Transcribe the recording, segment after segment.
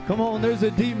Come on, there's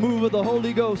a deep move of the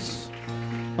Holy Ghost.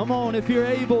 Come on, if you're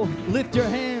able, lift your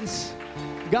hands.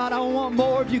 God, I want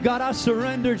more of you. God, I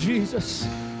surrender, Jesus.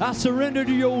 I surrender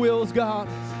to your wills, God.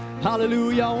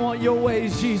 Hallelujah. I want your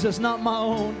ways, Jesus, not my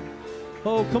own.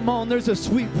 Oh, come on. There's a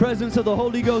sweet presence of the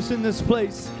Holy Ghost in this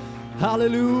place.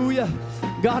 Hallelujah.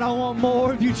 God, I want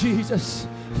more of you, Jesus.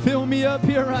 Fill me up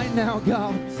here right now,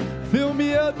 God. Fill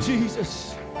me up,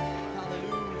 Jesus.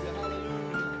 Hallelujah. Hallelujah.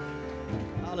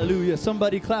 Hallelujah.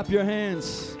 Somebody clap your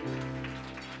hands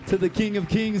to the King of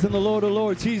Kings and the Lord of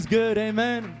Lords. He's good.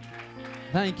 Amen.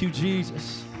 Thank you,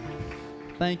 Jesus.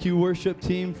 Thank you, worship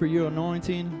team, for your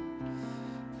anointing.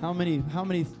 How many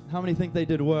think they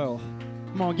did well?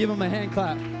 Come on, give them a hand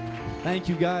clap. Thank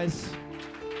you, guys.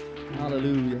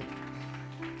 Hallelujah.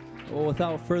 Well,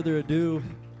 without further adu,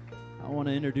 I want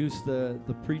to introduce the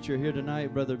preacher here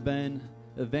tonight, Brother Ben,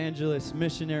 evangelist,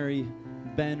 missionary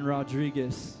Ben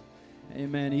Rodriguez.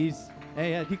 Amen. You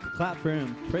can clap for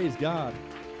him. Praise God.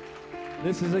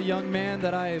 This is a young man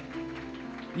that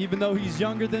even though he's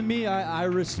younger than me, I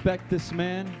respect this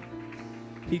man.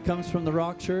 He comes from the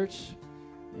Rock Church,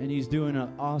 and he's doing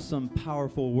an awesome,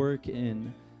 powerful work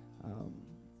in,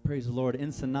 praise the Lord,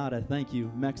 Ensenada, thank you,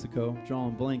 Mexico.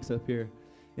 Drawing blanks up here.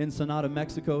 Ensenada,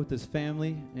 Mexico with his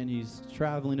family, and he's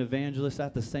traveling evangelist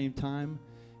at the same time.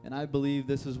 And I believe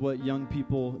this is what young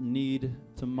people need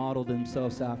to model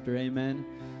themselves after, amen.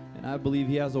 And I believe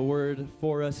he has a word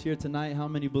for us here tonight. How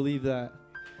many believe that?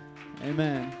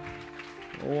 Amen.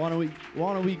 Why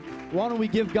don't we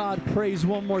give God praise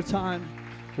one more time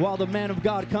while the man of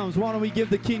God comes? Why don't we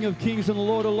give the King of Kings and the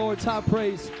Lord of Lords high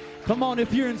praise? Come on,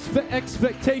 if you're in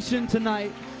expectation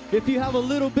tonight, if you have a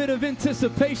little bit of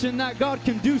anticipation that God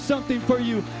can do something for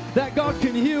you, that God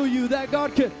can heal you, that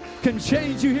God can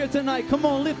change you here tonight, come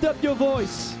on, lift up your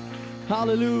voice.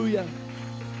 Hallelujah.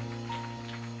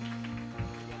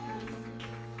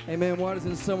 Amen. Why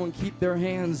doesn't someone keep their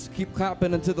hands, keep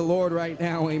clapping unto the Lord right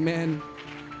now? Amen.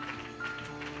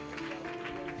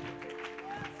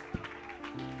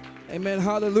 Amen.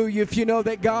 Hallelujah. If you know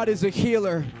that God is a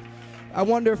healer, I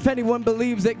wonder if anyone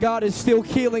believes that God is still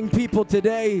healing people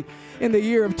today in the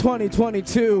year of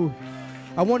 2022.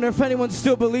 I wonder if anyone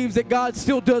still believes that God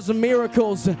still does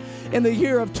miracles in the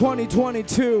year of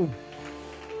 2022.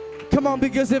 Come on,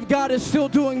 because if God is still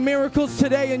doing miracles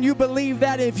today and you believe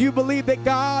that, if you believe that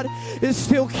God is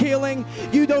still healing,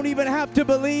 you don't even have to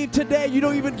believe today.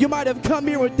 You might have come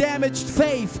here with damaged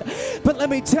faith. But let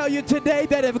me tell you today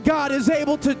that if God is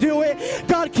able to do it,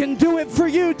 God can do it for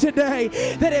you today.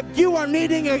 That if you are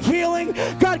needing a healing,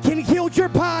 God can heal your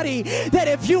body. That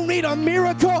if you need a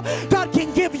miracle, God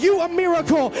can give you a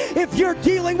miracle. If you're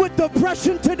dealing with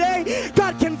depression today,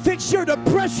 God can fix your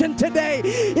depression today.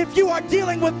 If you are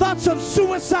dealing with thoughts of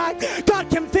suicide, God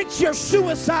can fix your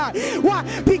suicide. Why?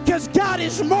 Because God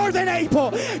is more than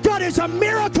able. God is a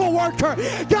miracle worker.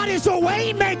 God is a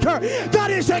way maker.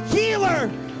 God is a healer.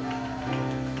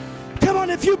 Come on,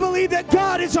 if you believe that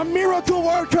God is a miracle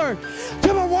worker,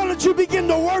 come on, why don't you begin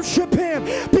to worship him?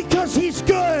 Because he's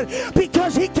good,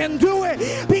 because he can do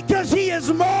it, because he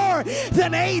is more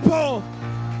than able.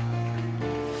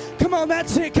 Come on,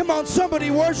 that's it. Come on,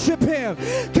 somebody worship him.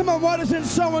 Come on, why doesn't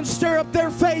someone stir up their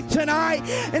faith tonight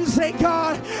and say,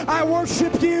 God, I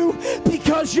worship you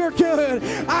because you're good.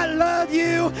 I love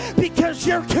you because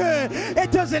you're good.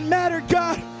 It doesn't matter,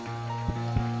 God.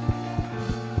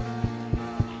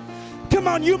 Come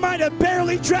on, you might have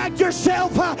barely dragged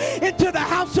yourself into the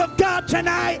house of God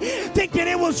tonight thinking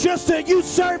it was just a youth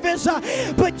service,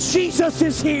 but Jesus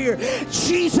is here.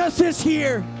 Jesus is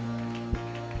here.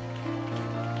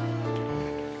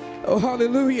 Oh,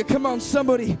 hallelujah. Come on,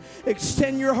 somebody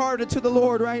extend your heart to the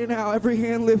Lord right now. Every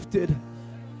hand lifted.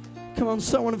 Come on,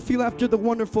 someone feel after the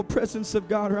wonderful presence of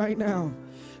God right now.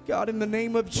 God, in the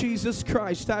name of Jesus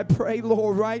Christ, I pray,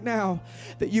 Lord, right now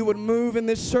that you would move in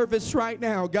this service right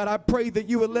now. God, I pray that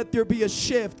you would let there be a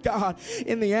shift, God,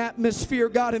 in the atmosphere,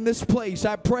 God, in this place.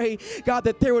 I pray, God,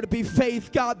 that there would be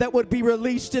faith, God, that would be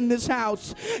released in this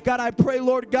house. God, I pray,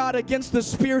 Lord God, against the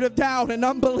spirit of doubt and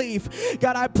unbelief.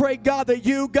 God, I pray, God, that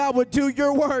you, God, would do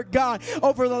your work, God,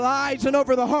 over the lives and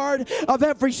over the heart of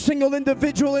every single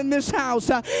individual in this house.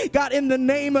 God, in the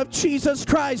name of Jesus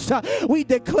Christ, we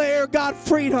declare, God,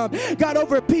 freedom, God,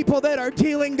 over people that are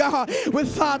dealing, God,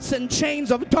 with thoughts and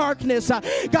chains of darkness.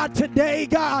 God, today,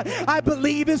 God, I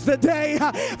believe is the day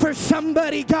for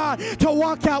somebody, God, to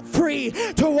walk out free,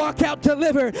 to walk out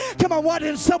delivered. Come on, why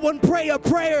didn't someone pray a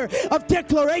prayer of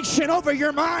declaration over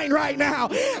your mind right now?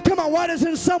 Come on, why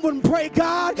doesn't someone pray,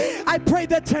 God, I pray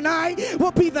that tonight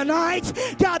will be the night,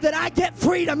 God, that I get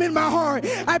freedom in my heart.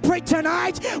 I pray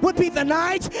tonight would be the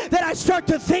night that I start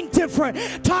to think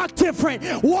different, talk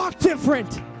different, walk different.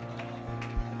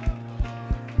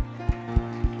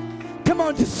 Come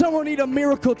on, does someone need a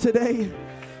miracle today?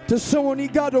 Does someone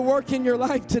need God to work in your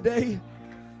life today?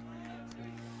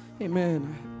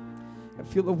 Amen. I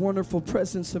feel the wonderful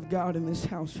presence of God in this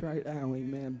house right now.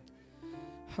 Amen.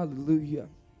 Hallelujah.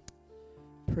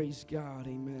 Praise God.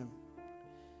 Amen.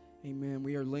 Amen.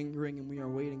 We are lingering and we are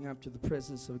waiting after the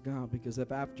presence of God, because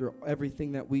if after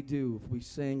everything that we do, if we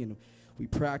sing and we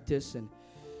practice and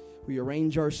we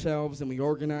arrange ourselves and we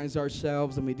organize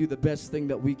ourselves and we do the best thing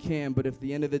that we can, but if at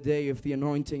the end of the day, if the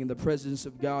anointing and the presence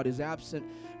of God is absent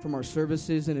from our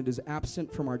services and it is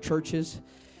absent from our churches,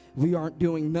 we aren't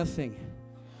doing nothing.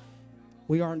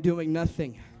 We aren't doing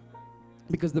nothing,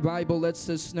 because the Bible lets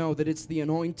us know that it's the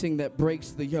anointing that breaks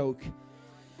the yoke.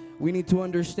 We need to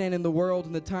understand, in the world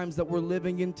and the times that we're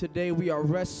living in today, we are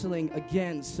wrestling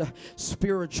against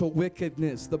spiritual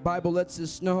wickedness. The Bible lets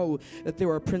us know that there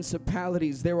are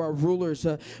principalities, there are rulers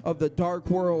of the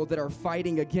dark world that are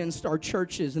fighting against our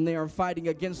churches, and they are fighting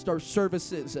against our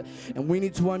services. And we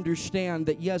need to understand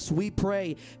that, yes, we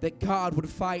pray that God would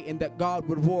fight and that God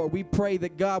would war. We pray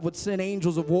that God would send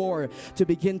angels of war to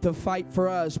begin to fight for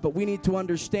us. But we need to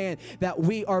understand that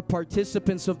we are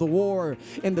participants of the war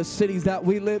in the cities that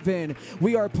we live in.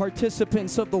 We are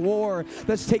participants of the war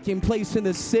that's taking place in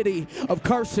the city of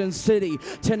Carson City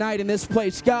tonight in this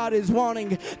place. God is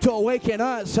wanting to awaken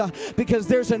us because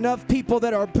there's enough people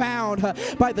that are bound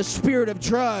by the spirit of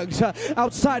drugs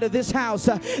outside of this house.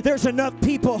 There's enough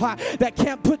people that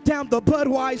can't put down the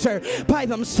Budweiser by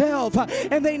themselves,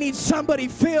 and they need somebody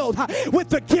filled with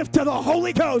the gift of the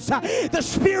Holy Ghost, the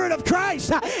Spirit of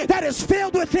Christ that is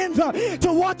filled within them,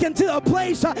 to walk into a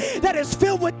place that is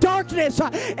filled with darkness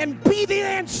and be the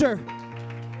answer.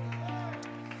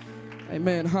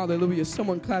 Amen. Hallelujah.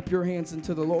 Someone clap your hands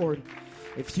into the Lord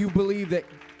if you believe that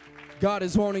God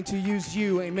is wanting to use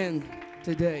you. Amen.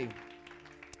 Today.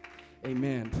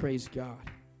 Amen. Praise God.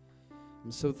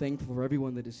 I'm so thankful for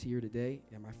everyone that is here today,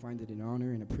 and I find it an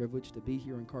honor and a privilege to be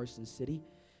here in Carson City.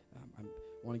 I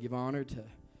want to give honor to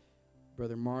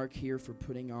Brother Mark here for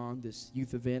putting on this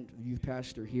youth event, youth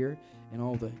pastor here, and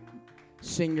all the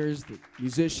singers, the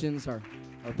musicians, our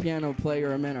piano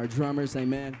player, amen, our drummers,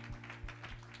 amen.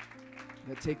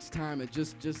 That takes time. It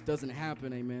just doesn't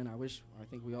happen, amen. I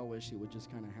think we all wish it would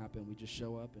just kind of happen. We just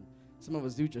show up, and some of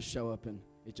us do just show up, and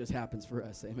it just happens for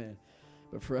us, amen.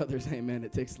 But for others, amen,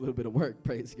 it takes a little bit of work,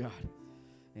 praise God.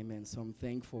 Amen. So I'm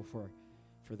thankful for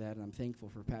that, and I'm thankful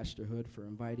for Pastor Hood for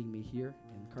inviting me here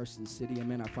in Carson City,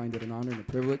 amen. I find it an honor and a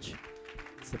privilege.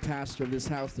 It's the pastor of this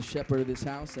house, the shepherd of this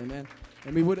house, amen.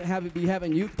 And we wouldn't be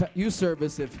having youth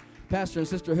service if Pastor and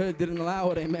Sister Hood didn't allow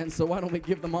it, amen. So why don't we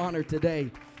give them honor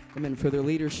today, amen, for their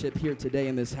leadership here today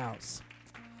in this house.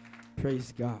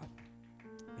 Praise God.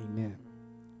 Amen.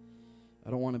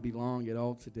 I don't want to be long at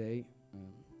all today.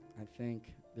 I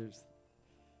think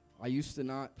I used to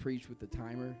not preach with the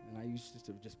timer, and I used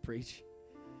to just preach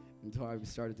until I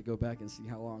started to go back and see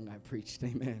how long I preached,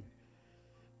 amen.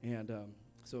 And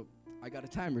so I got a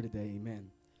timer today, amen.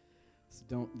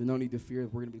 So no need to fear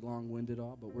that we're going to be long-winded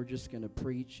all, but we're just going to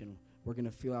preach, and we're going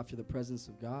to feel after the presence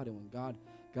of God. And when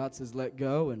God says let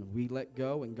go, and we let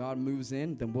go, and God moves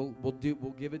in, then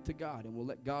we'll give it to God, and we'll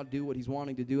let God do what he's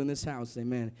wanting to do in this house,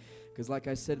 amen. Because like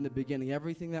I said in the beginning,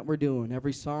 everything that we're doing,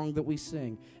 every song that we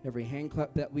sing, every hand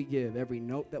clap that we give, every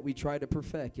note that we try to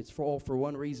perfect, it's all for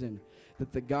one reason,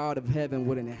 that the God of heaven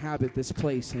would inhabit this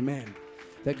place, amen.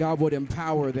 That God would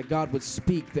empower, that God would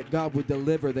speak, that God would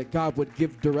deliver, that God would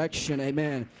give direction,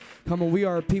 amen. Come on, we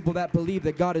are a people that believe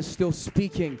that God is still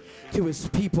speaking to his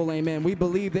people, amen. We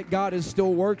believe that God is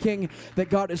still working, that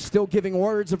God is still giving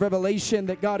words of revelation,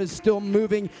 that God is still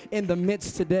moving in the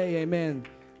midst today, amen.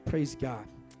 Praise God.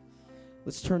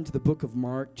 Let's turn to the book of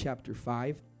Mark, chapter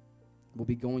 5. We'll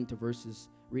be going to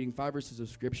reading 5 verses of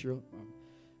Scripture,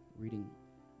 reading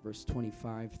verse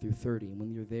 25 through 30. And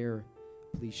when you're there,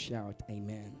 please shout,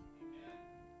 amen.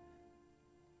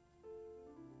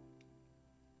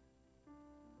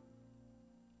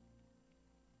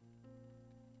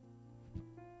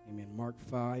 Amen. Mark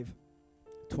 5,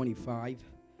 25,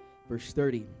 verse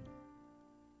 30. And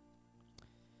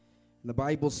the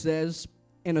Bible says,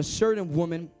 and a certain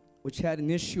woman which had an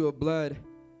issue of blood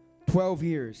 12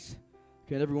 years.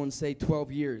 Can everyone say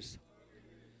 12 years?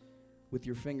 With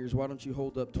your fingers, why don't you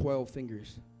hold up 12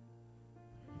 fingers?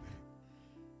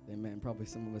 Amen. Probably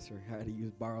some of us are how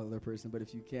to borrow another person, but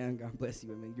if you can, God bless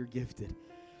you. Amen. You're gifted.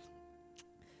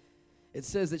 It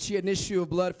says that she had an issue of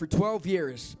blood for 12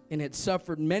 years and had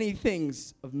suffered many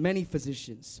things of many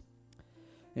physicians,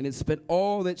 and had spent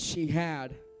all that she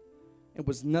had and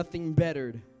was nothing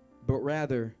bettered, but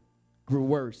rather grew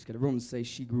worse. Can everyone say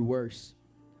she grew worse?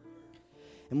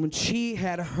 And when she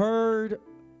had heard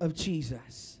of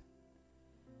Jesus,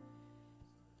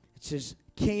 it says,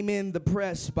 came in the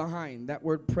press behind. That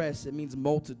word press, it means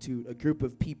multitude, a group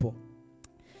of people.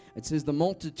 It says the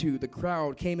multitude, the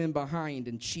crowd came in behind,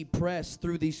 and she pressed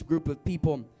through this group of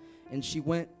people, and she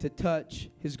went to touch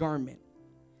his garment.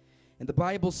 And the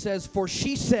Bible says, for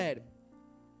she said,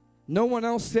 no one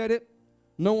else said it,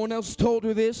 no one else told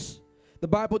her this. The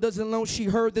Bible doesn't know she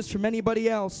heard this from anybody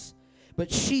else,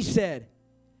 but she said,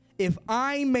 if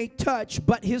I may touch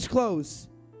but his clothes,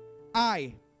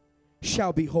 I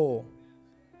shall be whole.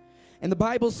 And the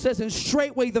Bible says, and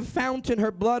straightway the fountain,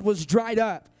 her blood was dried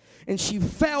up, and she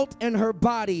felt in her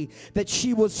body that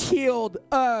she was healed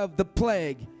of the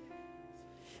plague.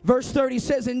 Verse 30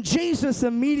 says, and Jesus,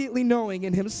 immediately knowing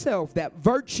in himself that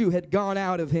virtue had gone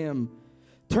out of him,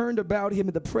 turned about him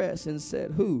in the press and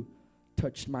said, who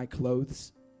touched my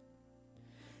clothes?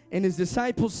 And his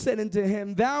disciples said unto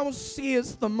him, thou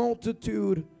seest the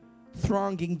multitude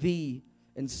thronging thee,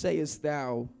 and sayest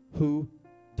thou, who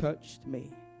touched me?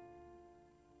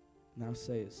 Now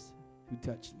sayest, who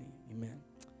touched me? Amen.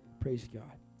 Praise God.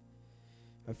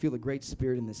 I feel a great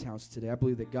spirit in this house today. I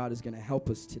believe that God is going to help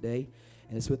us today.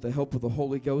 And it's with the help of the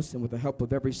Holy Ghost and with the help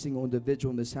of every single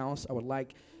individual in this house. I would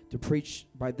like to preach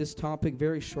by this topic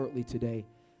very shortly today.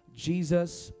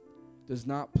 Jesus does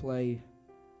not play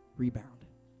rebound.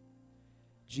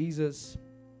 Jesus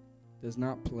does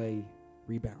not play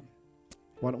rebound.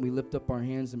 Why don't we lift up our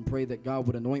hands and pray that God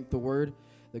would anoint the word,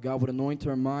 that God would anoint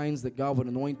our minds, that God would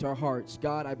anoint our hearts.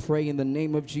 God, I pray in the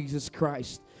name of Jesus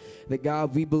Christ that,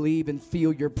 God, we believe and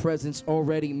feel your presence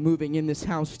already moving in this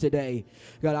house today.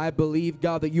 God, I believe,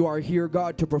 God, that you are here,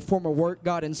 God, to perform a work,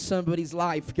 God, in somebody's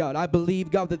life, God. I believe,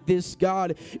 God, that this,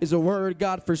 God, is a word,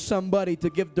 God, for somebody to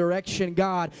give direction,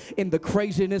 God, in the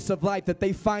craziness of life that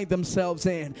they find themselves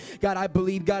in. God, I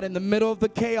believe, God, in the middle of the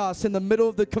chaos, in the middle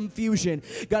of the confusion,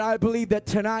 God, I believe that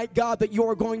tonight, God, that you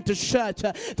are going to shut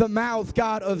the mouth,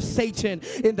 God, of Satan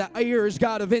in the ears,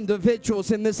 God, of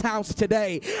individuals in this house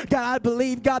today. God, I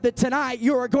believe, God, that tonight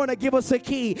you are going to give us a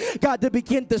key, God, to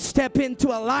begin to step into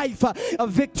a life of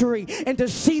victory and to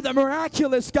see the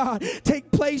miraculous, God, take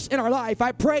place in our life.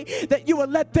 I pray that you would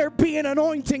let there be an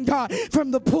anointing, God, from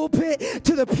the pulpit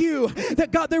to the pew,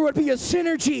 that, God, there would be a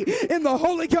synergy in the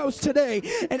Holy Ghost today.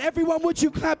 And everyone, would you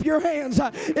clap your hands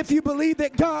if you believe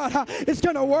that God is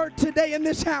going to work today in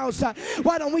this house?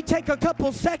 Why don't we take a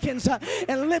couple seconds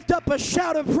and lift up a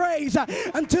shout of praise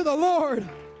unto the Lord?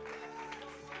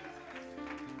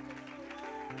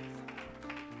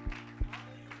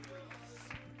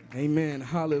 Amen.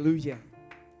 Hallelujah.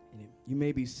 You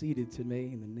may be seated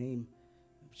today in the name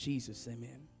of Jesus.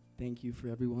 Amen. Thank you for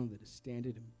everyone that has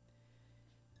standing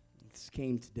and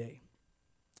came today.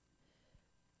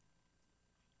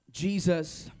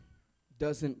 Jesus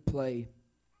doesn't play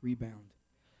rebound.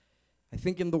 I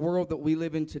think in the world that we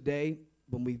live in today,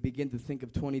 when we begin to think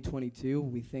of 2022,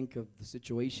 we think of the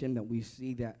situation that we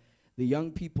see that the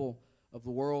young people of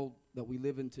the world that we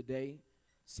live in today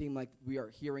seem like we are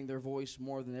hearing their voice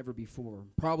more than ever before.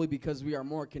 Probably because we are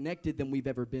more connected than we've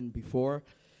ever been before,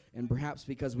 and perhaps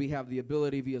because we have the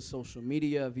ability via social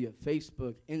media, via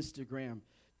Facebook, Instagram,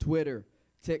 Twitter,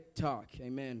 TikTok,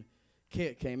 amen,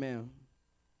 Kick, amen.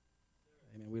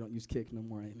 Amen. We don't use Kick no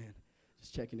more, amen.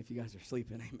 Just checking if you guys are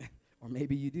sleeping, amen. Or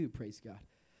maybe you do, praise God.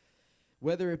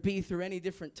 Whether it be through any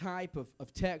different type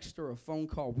of text or a phone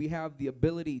call, we have the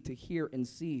ability to hear and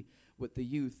see what the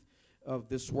youth of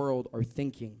this world are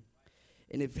thinking.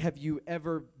 And have you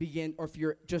ever or if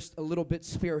you're just a little bit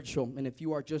spiritual, and if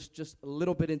you are just a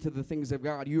little bit into the things of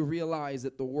God, you realize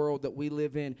that the world that we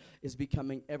live in is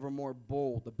becoming ever more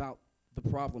bold about the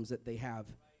problems that they have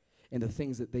and the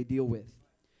things that they deal with.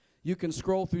 You can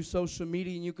scroll through social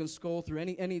media, and you can scroll through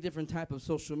any different type of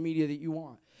social media that you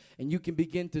want. And you can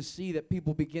begin to see that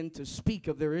people begin to speak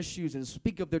of their issues and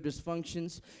speak of their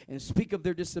dysfunctions and speak of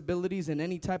their disabilities in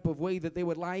any type of way that they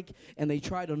would like, and they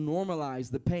try to normalize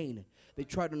the pain. They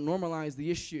try to normalize the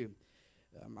issue.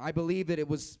 I believe that it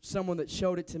was someone that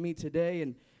showed it to me today,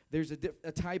 and there's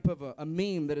a type of a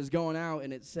meme that is going out,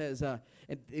 and it says, and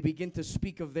they begin to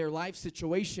speak of their life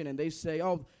situation, and they say,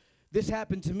 oh, this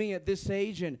happened to me at this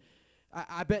age, and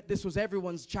I bet this was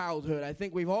everyone's childhood. I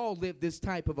think we've all lived this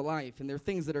type of a life. And there are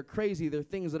things that are crazy. There are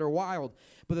things that are wild.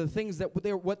 But the things that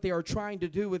what they are trying to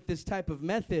do with this type of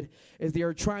method is they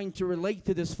are trying to relate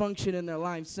to dysfunction in their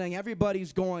lives, saying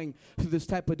everybody's going through this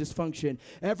type of dysfunction.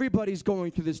 Everybody's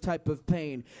going through this type of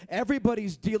pain.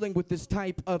 Everybody's dealing with this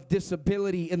type of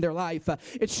disability in their life.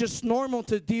 It's just normal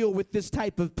to deal with this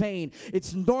type of pain.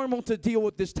 It's normal to deal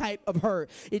with this type of hurt.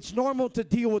 It's normal to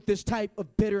deal with this type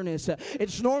of bitterness.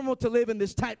 It's normal to live in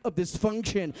this type of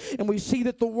dysfunction. And we see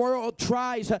that the world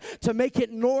tries to make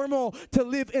it normal to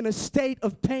live in a state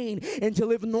of pain, and to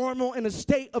live normal in a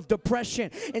state of depression,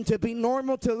 and to be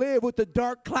normal to live with a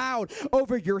dark cloud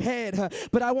over your head.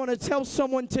 But I want to tell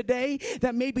someone today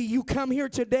that maybe you come here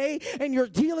today and you're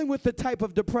dealing with the type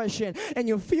of depression, and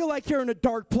you feel like you're in a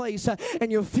dark place,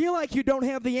 and you feel like you don't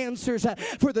have the answers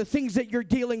for the things that you're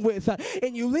dealing with,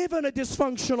 and you live in a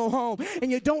dysfunctional home,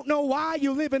 and you don't know why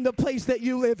you live in the place that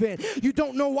you live in. You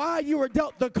don't know why you are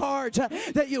dealt the cards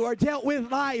that you are dealt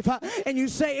with life, and you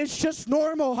say it's just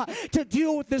normal to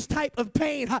deal with this type of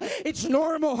pain. It's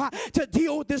normal to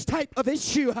deal with this type of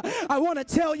issue. I want to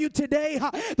tell you today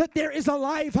that there is a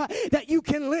life that you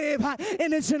can live,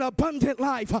 and it's an abundant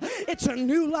life. It's a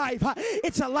new life.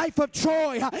 It's a life of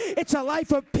joy. It's a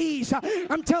life of peace.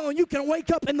 I'm telling you, you can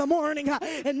wake up in the morning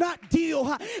and not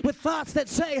deal with thoughts that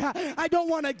say, I don't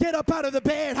want to get up out of the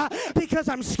bed because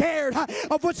I'm scared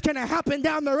of what's going to happen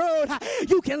down the road.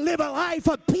 You can live a life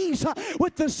of peace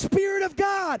with the Spirit of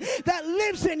God that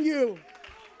lives in you.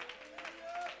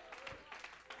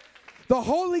 The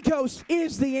Holy Ghost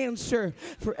is the answer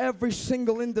for every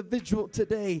single individual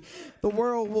today. The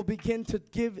world will begin to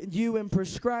give you and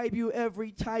prescribe you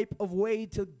every type of way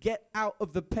to get out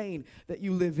of the pain that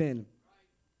you live in.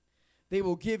 They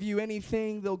will give you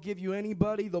anything. They'll give you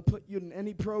anybody. They'll put you in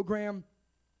any program.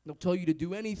 They'll tell you to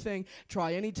do anything,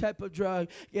 try any type of drug,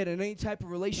 get in any type of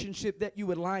relationship that you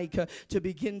would like to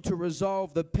begin to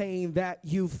resolve the pain that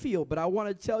you feel. But I want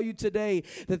to tell you today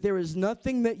that there is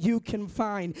nothing that you can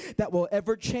find that will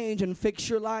ever change and fix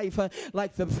your life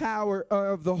like the power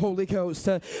of the Holy Ghost.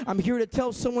 I'm here to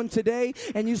tell someone today,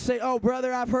 and you say, oh,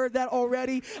 brother, I've heard that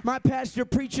already. My pastor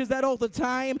preaches that all the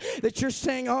time, that you're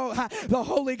saying, oh, the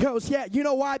Holy Ghost. Yeah, you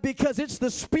know why? Because it's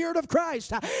the Spirit of Christ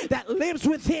that lives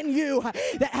within you,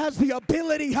 that has the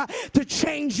ability to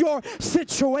change your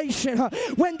situation.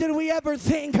 When did we ever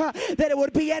think that it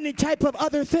would be any type of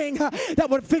other thing that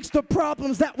would fix the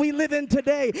problems that we live in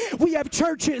today? We have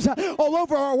churches all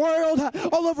over our world,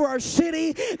 all over our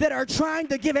city, that are trying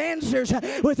to give answers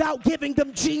without giving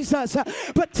them Jesus.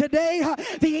 But today,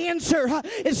 the answer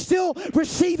is still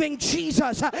receiving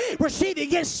Jesus, receiving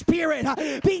His Spirit,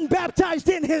 being baptized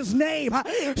in His name,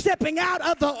 stepping out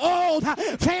of the old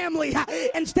family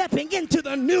and stepping into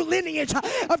the new lineage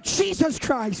of Jesus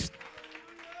Christ.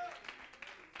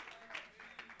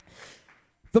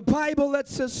 The Bible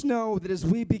lets us know that as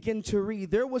we begin to read,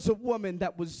 there was a woman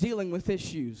that was dealing with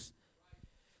issues,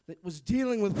 that was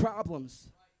dealing with problems.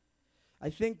 I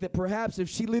think that perhaps if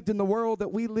she lived in the world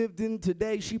that we lived in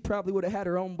today, she probably would have had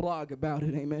her own blog about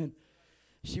it. Amen.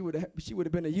 She would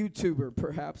have been a YouTuber,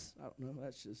 perhaps. I don't know.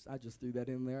 I just threw that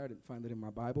in there. I didn't find it in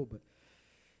my Bible, but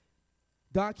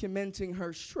documenting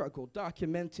her struggle,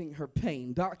 documenting her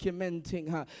pain,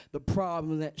 documenting the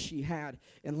problem that she had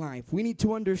in life. We need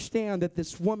to understand that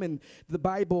this woman, the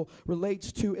Bible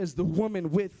relates to as the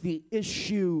woman with the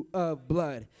issue of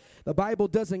blood. The Bible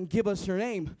doesn't give us her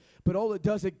name, but all it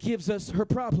does, it gives us her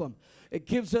problem. It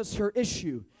gives us her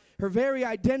issue. Her very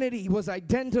identity was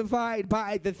identified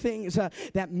by the things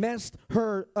that messed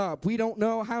her up. We don't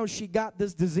know how she got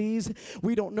this disease.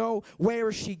 We don't know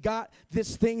where she got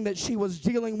this thing that she was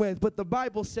dealing with. But the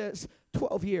Bible says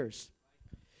 12 years.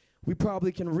 We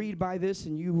probably can read by this,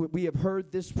 and we have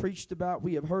heard this preached about.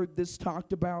 We have heard this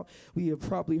talked about. We have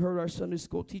probably heard our Sunday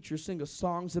school teacher sing us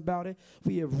songs about it.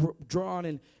 We have drawn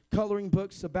in coloring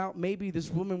books about maybe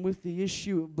this woman with the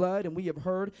issue of blood, and we have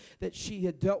heard that she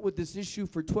had dealt with this issue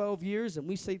for 12 years, and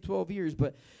we say 12 years,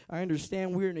 but I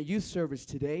understand we're in a youth service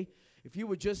today. If you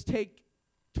would just take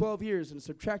 12 years and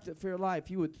subtract it for your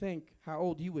life, you would think how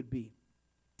old you would be.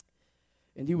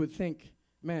 And you would think,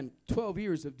 man, 12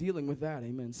 years of dealing with that,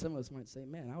 amen. Some of us might say,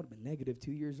 man, I would have been negative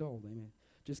 2 years old, amen.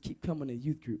 Just keep coming to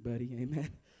youth group, buddy, amen.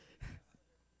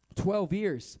 12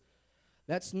 years.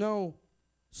 That's no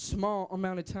small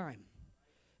amount of time.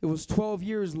 It was 12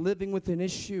 years living with an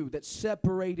issue that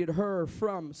separated her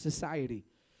from society.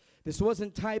 This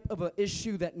wasn't type of an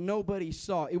issue that nobody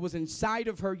saw. It was inside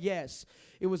of her, yes.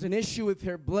 It was an issue with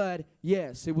her blood,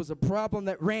 yes. It was a problem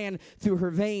that ran through her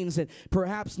veins, and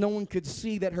perhaps no one could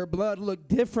see that her blood looked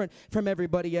different from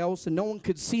everybody else, and no one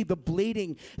could see the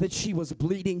bleeding that she was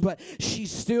bleeding, but she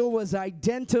still was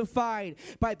identified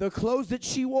by the clothes that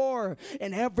she wore,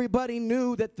 and everybody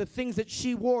knew that the things that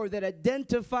she wore that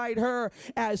identified her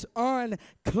as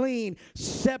unclean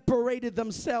separated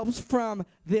themselves from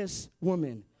this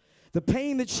woman. The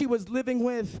pain that she was living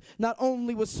with not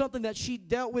only was something that she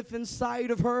dealt with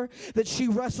inside of her, that she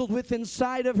wrestled with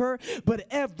inside of her, but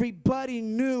everybody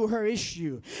knew her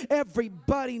issue.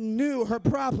 Everybody knew her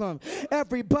problem.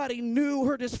 Everybody knew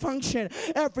her dysfunction.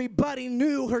 Everybody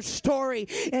knew her story.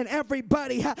 And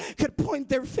everybody could point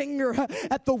their finger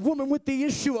at the woman with the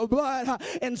issue of blood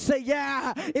and say,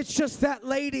 yeah, it's just that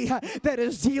lady that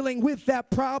is dealing with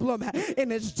that problem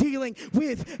and is dealing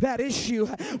with that issue.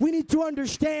 We need to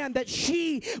understand that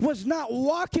she was not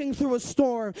walking through a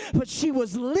storm, but she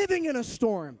was living in a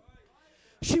storm.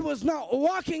 She was not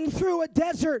walking through a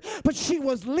desert, but she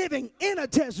was living in a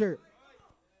desert.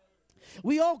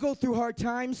 We all go through hard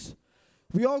times.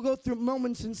 We all go through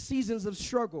moments and seasons of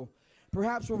struggle,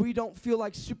 perhaps where we don't feel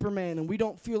like Superman and we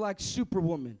don't feel like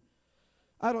Superwoman.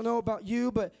 I don't know about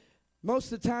you, but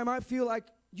most of the time I feel like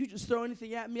you just throw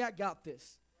anything at me, I got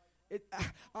this.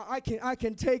 I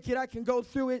can take it. I can go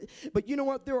through it. But you know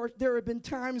what? There have been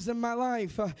times in my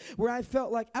life where I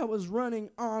felt like I was running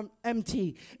on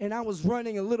empty, and I was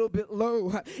running a little bit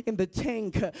low in the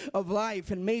tank of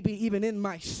life, and maybe even in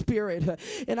my spirit.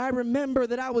 And I remember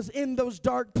that I was in those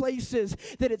dark places,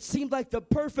 that it seemed like the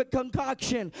perfect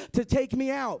concoction to take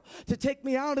me out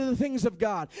of the things of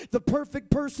God. The perfect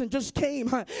person just came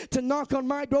to knock on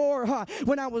my door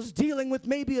when I was dealing with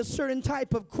maybe a certain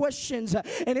type of questions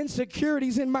and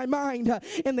insecurities in my mind,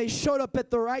 and they showed up at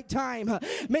the right time.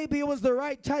 Maybe it was the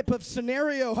right type of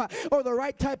scenario or the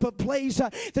right type of place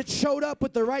that showed up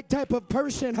with the right type of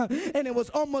person, and it was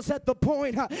almost at the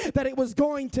point that it was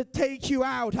going to take you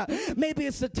out. Maybe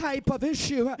it's the type of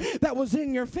issue that was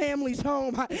in your family's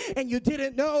home, and you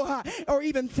didn't know or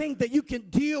even think that you can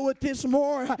deal with this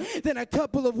more than a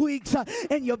couple of weeks,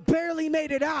 and you barely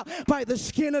made it out by the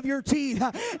skin of your teeth,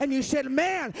 and you said,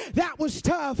 man, that was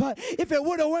tough. If it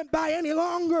would have went by any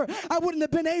longer, I wouldn't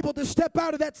have been able to step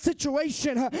out of that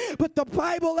situation. But the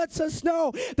Bible lets us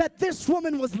know that this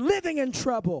woman was living in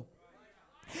trouble.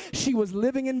 She was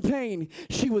living in pain.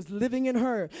 She was living in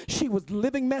hurt. She was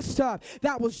living messed up.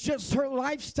 That was just her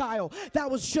lifestyle.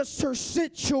 That was just her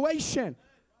situation.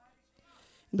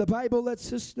 And the Bible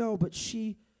lets us know, but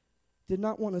she did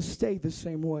not want to stay the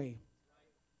same way.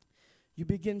 You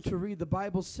begin to read, the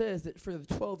Bible says that for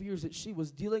the 12 years that she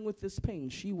was dealing with this pain,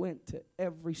 she went to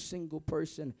every single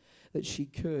person that she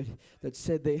could that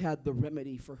said they had the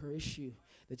remedy for her issue,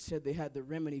 that said they had the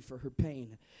remedy for her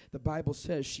pain. The Bible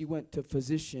says she went to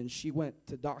physicians, she went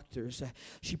to doctors,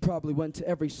 she probably went to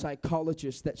every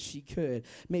psychologist that she could,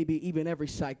 maybe even every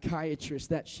psychiatrist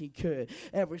that she could,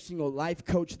 every single life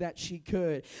coach that she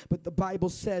could. But the Bible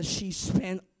says she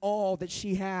spent all that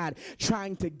she had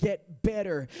trying to get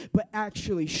better, but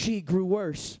actually she grew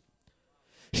worse.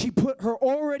 She put her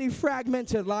already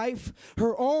fragmented life,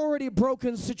 her already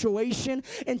broken situation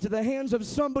into the hands of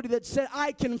somebody that said,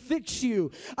 I can fix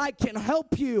you. I can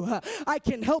help you. I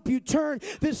can help you turn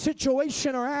this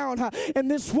situation around.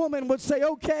 And this woman would say,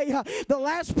 okay, the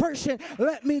last person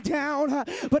let me down,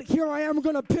 but here I am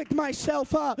going to pick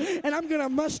myself up, and I'm going to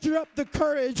muster up the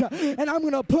courage, and I'm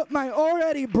going to put my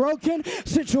already broken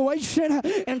situation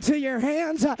into your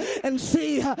hands and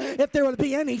see if there would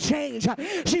be any change.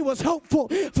 She was hopeful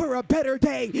for a better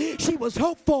day. She was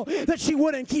hopeful that she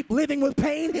wouldn't keep living with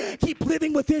pain, keep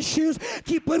living with issues,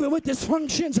 keep living with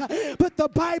dysfunctions. But the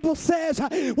Bible says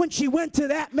when she went to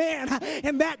that man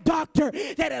and that doctor,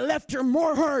 that it left her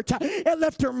more hurt, it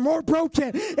left her more broken,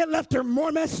 it left her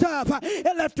more messed up,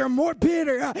 it left her more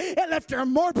bitter, it left her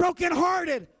more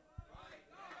brokenhearted.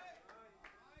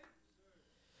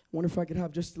 I wonder if I could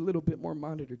have just a little bit more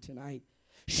monitor tonight.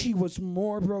 She was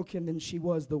more broken than she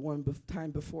was the one time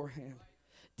beforehand.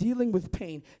 Dealing with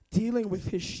pain, dealing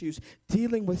with issues,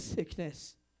 dealing with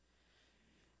sickness.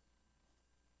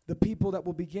 The people that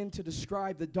will begin to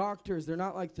describe the doctors, they're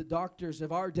not like the doctors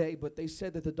of our day, but they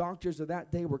said that the doctors of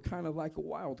that day were kind of like a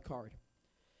wild card.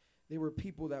 They were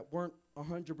people that weren't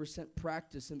 100%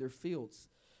 practiced in their fields.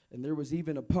 And there was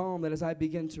even a poem that as I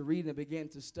began to read and began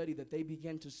to study, that they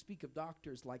began to speak of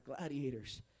doctors like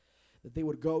gladiators. That they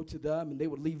would go to them and they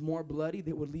would leave more bloody,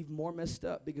 they would leave more messed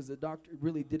up because the doctor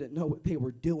really didn't know what they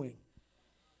were doing.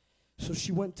 So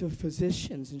she went to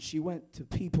physicians and she went to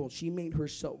people. She made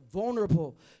herself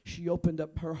vulnerable. She opened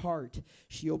up her heart.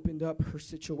 She opened up her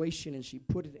situation and she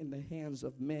put it in the hands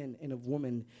of men and of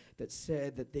women that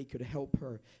said that they could help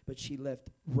her. But she left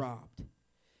robbed.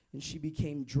 And she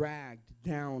became dragged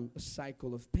down a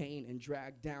cycle of pain and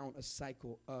dragged down a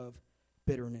cycle of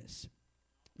bitterness.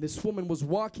 This woman was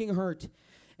walking hurt.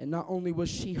 And not only was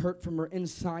she hurt from her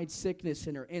inside sickness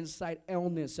and her inside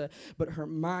illness, but her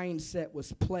mindset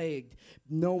was plagued,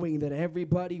 knowing that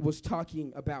everybody was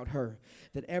talking about her,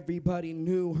 that everybody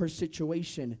knew her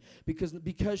situation.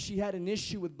 Because she had an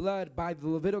issue with blood by the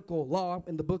Levitical law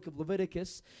in the book of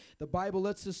Leviticus, the Bible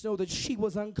lets us know that she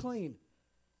was unclean.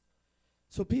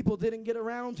 So people didn't get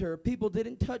around her. People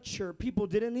didn't touch her. People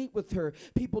didn't eat with her.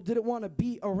 People didn't want to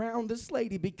be around this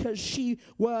lady because she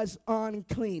was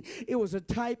unclean. It was a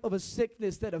type of a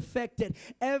sickness that affected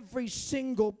every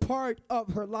single part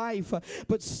of her life.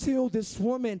 But still this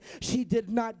woman, she did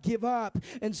not give up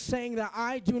and saying that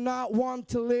I do not want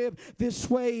to live this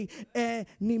way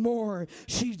anymore.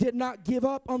 She did not give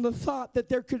up on the thought that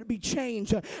there could be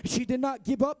change. She did not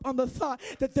give up on the thought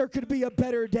that there could be a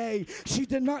better day. She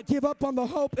did not give up on the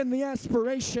hope and the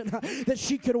aspiration that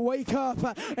she could wake up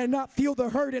and not feel the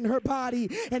hurt in her body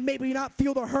and maybe not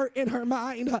feel the hurt in her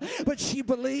mind, but she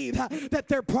believed that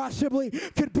there possibly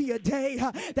could be a day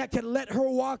that could let her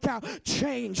walk out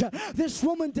change. This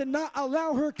woman did not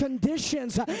allow her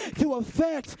conditions to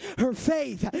affect her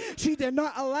faith. She did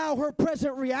not allow her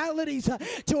present realities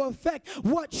to affect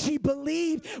what she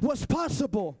believed was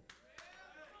possible.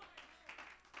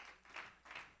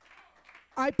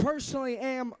 I personally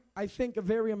am, I think, a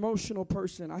very emotional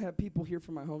person. I have people here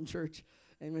from my home church,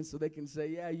 amen, so they can say,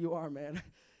 yeah, you are, man.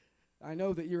 I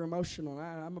know that you're emotional.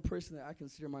 I'm a person that I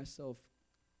consider myself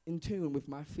in tune with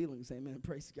my feelings, amen,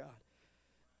 praise God.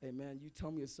 Amen, you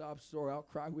tell me a sob story, I'll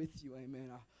cry with you, amen.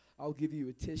 I'll give you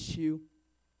a tissue.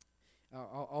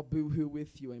 I'll boo-hoo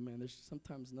with you, amen. There's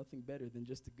sometimes nothing better than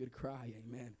just a good cry,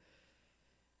 amen.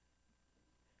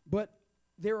 But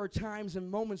there are times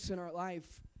and moments in our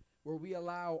life where we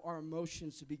allow our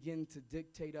emotions to begin to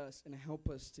dictate us and help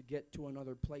us to get to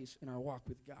another place in our walk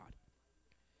with God.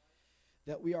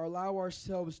 That we allow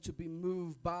ourselves to be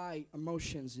moved by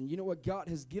emotions. And you know what? God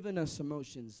has given us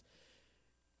emotions.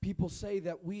 People say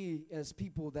that we, as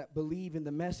people that believe in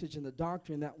the message and the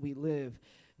doctrine that we live,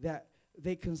 that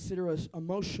they consider us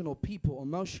emotional people,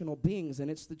 emotional beings,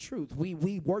 and it's the truth.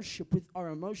 We worship with our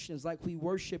emotions like we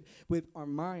worship with our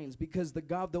minds, because the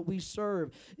God that we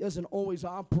serve doesn't always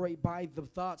operate by the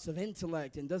thoughts of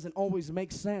intellect and doesn't always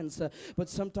make sense, but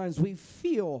sometimes we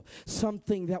feel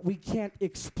something that we can't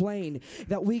explain,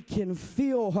 that we can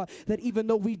feel that even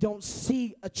though we don't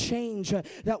see a change,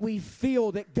 that we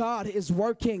feel that God is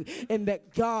working and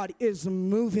that God is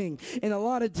moving. And a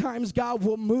lot of times God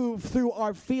will move through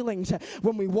our feelings.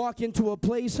 When we walk into a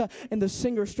place and the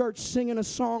singer starts singing a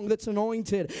song that's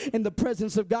anointed, and the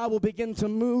presence of God will begin to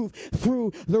move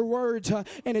through the words,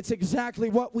 and it's exactly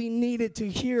what we needed to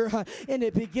hear, and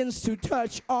it begins to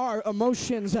touch our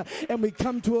emotions, and we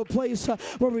come to a place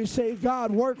where we say,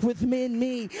 God, work within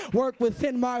me, work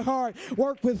within my heart,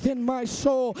 work within my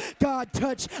soul. God,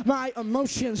 touch my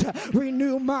emotions,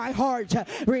 renew my heart,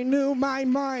 renew my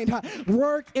mind,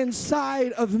 work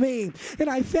inside of me.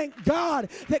 And I thank God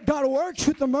that God works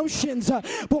with emotions,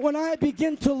 but when I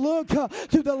begin to look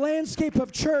through the landscape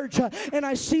of church and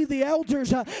I see the elders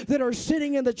that are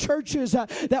sitting in the churches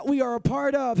that we are a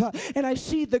part of, and I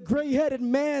see the gray-headed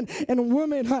man and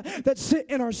women that sit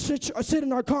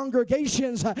in our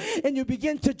congregations, and you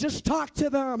begin to just talk to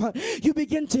them, you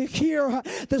begin to hear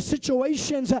the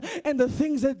situations and the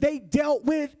things that they dealt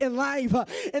with in life,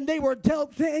 and they were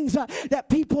dealt things that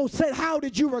people said, how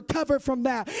did you recover from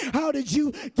that? How did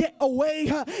you get away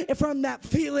from that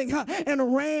feeling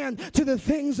and ran to the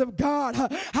things of God?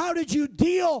 How did you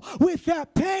deal with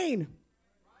that pain?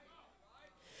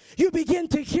 You begin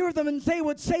to hear them and they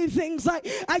would say things like,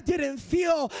 I didn't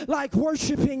feel like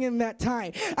worshiping in that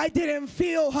time. I didn't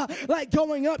feel like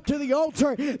going up to the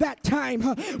altar that time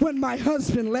when my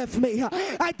husband left me.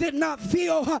 I did not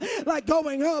feel like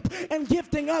going up and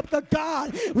gifting up the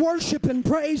God worship and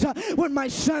praise when my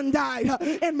son died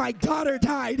and my daughter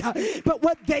died. But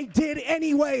what they did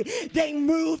anyway, they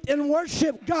moved and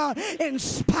worshiped God in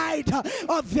spite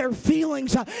of their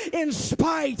feelings, in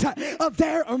spite of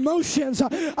their emotions.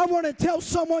 I want to tell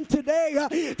someone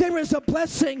today, there is a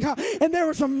blessing and there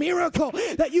is a miracle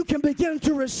that you can begin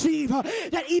to receive,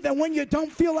 that even when you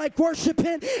don't feel like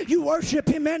worshiping, you worship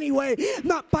him anyway,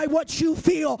 not by what you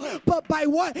feel, but by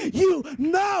what you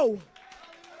know.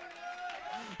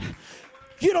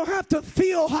 You don't have to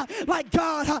feel like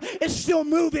God is still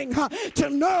moving to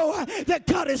know that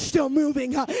God is still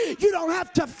moving. You don't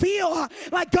have to feel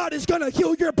like God is going to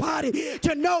heal your body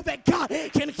to know that God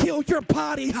can heal your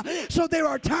body. So there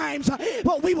are times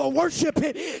but we will worship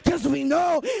it because we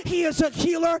know He is a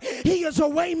healer. He is a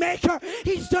way maker.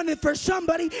 He's done it for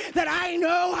somebody that I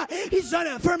know. He's done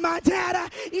it for my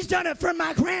dad. He's done it for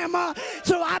my grandma.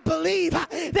 So I believe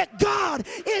that God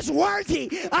is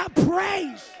worthy of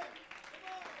praise.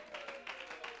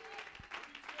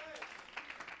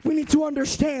 We need to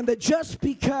understand that just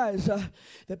because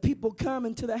that people come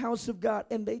into the house of God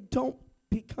and they don't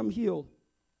become healed,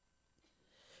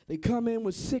 they come in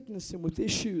with sickness and with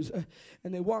issues,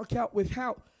 and they walk out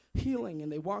without healing,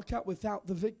 and they walk out without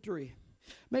the victory.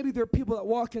 Maybe there are people that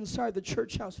walk inside the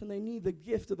church house and they need the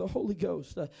gift of the Holy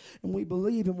Ghost, and we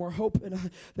believe and we're hoping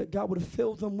that God would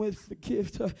fill them with the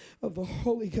gift of the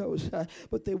Holy Ghost,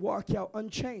 but they walk out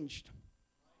unchanged.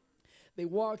 They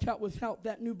walk out without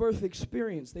that new birth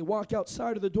experience. They walk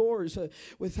outside of the doors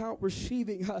without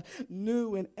receiving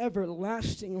new and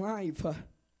everlasting life.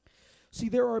 See,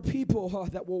 there are people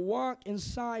that will walk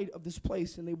inside of this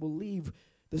place and they will leave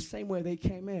the same way they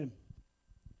came in.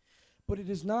 But it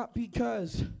is not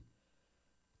because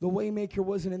the waymaker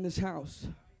wasn't in this house.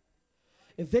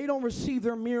 If they don't receive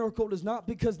their miracle, it is not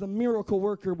because the miracle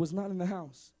worker was not in the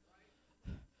house.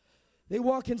 They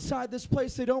walk inside this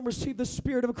place, they don't receive the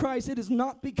Spirit of Christ. It is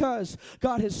not because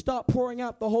God has stopped pouring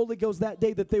out the Holy Ghost that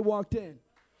day that they walked in.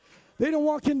 They don't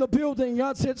walk in the building.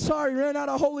 God said, sorry, ran out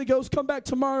of Holy Ghost. Come back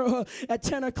tomorrow at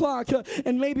 10 o'clock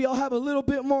and maybe I'll have a little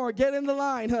bit more. Get in the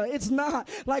line. It's not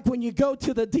like when you go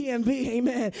to the DMV,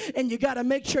 amen, and you got to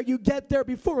make sure you get there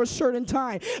before a certain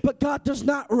time. But God does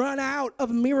not run out of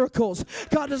miracles.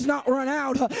 God does not run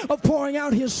out of pouring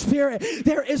out His Spirit.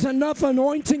 There is enough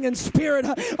anointing and Spirit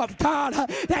of God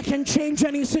that can change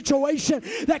any situation,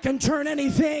 that can turn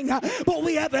anything. But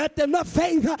we have enough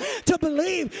faith to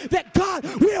believe that God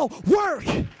will work.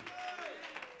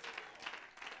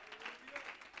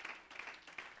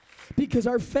 Because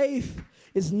our faith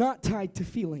is not tied to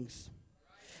feelings.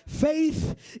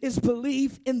 Faith is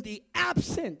belief in the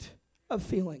absence of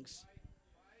feelings.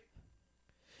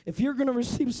 If you're going to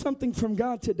receive something from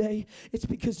God today, it's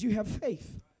because you have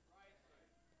faith.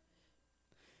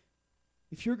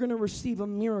 If you're going to receive a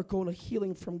miracle and a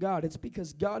healing from God, it's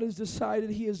because God has decided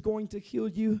He is going to heal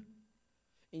you,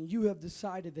 and you have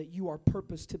decided that you are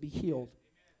purposed to be healed.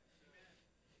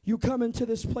 You come into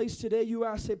this place today, you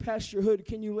ask, say, Pastor Hood,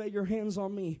 can you lay your hands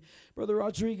on me? Brother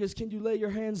Rodriguez, can you lay your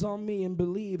hands on me and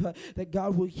believe that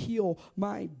God will heal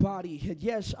my body?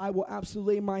 Yes, I will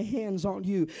absolutely lay my hands on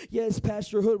you. Yes,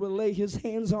 Pastor Hood will lay his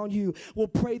hands on you. We'll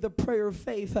pray the prayer of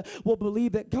faith. We'll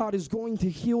believe that God is going to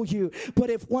heal you.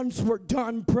 But if once we're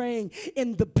done praying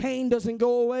and the pain doesn't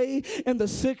go away and the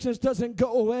sickness doesn't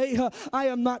go away, I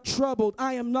am not troubled.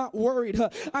 I am not worried.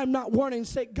 I'm not worrying.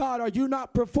 Say, God, are you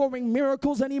not performing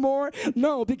miracles anymore?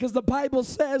 No, because the Bible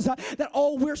says that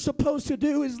all we're supposed to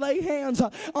do is lay hands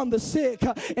on the sick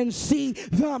and see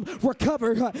them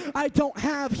recover. I don't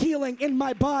have healing in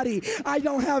my body. I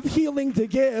don't have healing to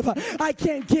give. I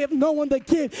can't give no one the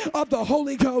gift of the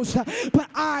Holy Ghost, but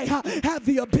I have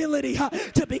the ability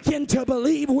to begin to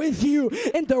believe with you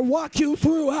and to walk you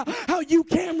through how you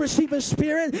can receive a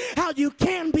Spirit, how you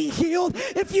can be healed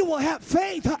if you will have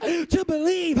faith to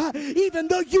believe even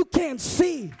though you can't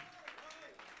see.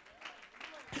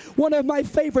 One of my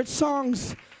favorite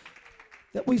songs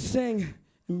that we sing,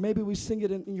 and maybe we sing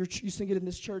it you sing it in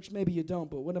this church, maybe you don't,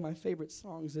 but one of my favorite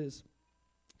songs is,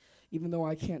 even though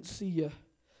I can't see you,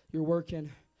 you're working.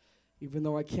 Even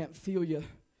though I can't feel you,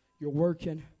 you're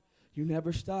working. You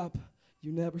never stop.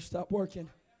 You never stop working.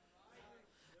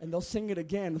 And they'll sing it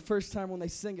again. The first time when they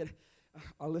sing it,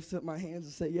 I'll lift up my hands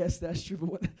and say, yes, that's true.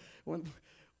 But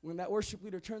when that worship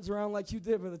leader turns around like you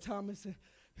did, Brother Thomas,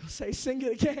 he'll say, sing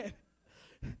it again.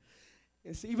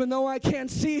 And so even though I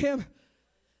can't see him,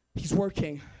 he's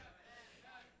working.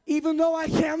 Even though I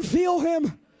can't feel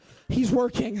him, he's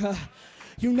working.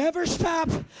 You never stop.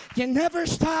 You never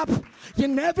stop. You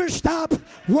never stop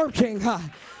working.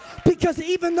 Because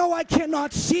even though I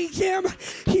cannot see him,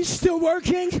 he's still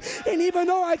working. And even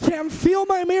though I can't feel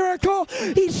my miracle,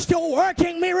 he's still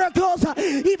working miracles.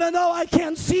 Even though I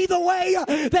can't see the way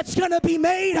that's going to be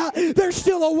made, there's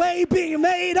still a way being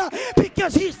made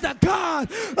because he's the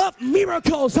God of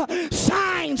miracles,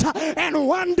 signs, and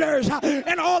wonders.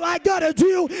 And all I got to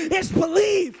do is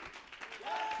believe.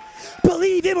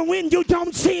 Believe even when you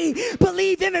don't see.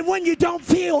 Believe even when you don't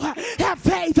feel. Have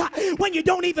faith when you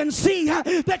don't even see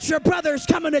that your brother's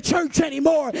coming to church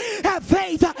anymore. Have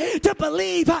faith to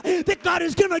believe that God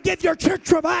is going to give your church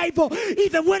revival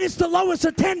even when it's the lowest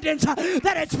attendance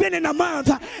that it's been in a month.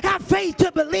 Have faith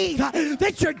to believe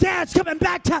that your dad's coming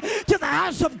back to the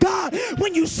house of God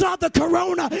when you saw the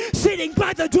corona sitting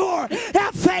by the door.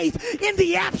 Have faith in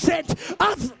the absence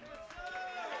of...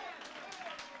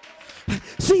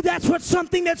 See, that's what's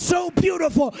something that's so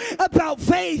beautiful about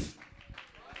faith.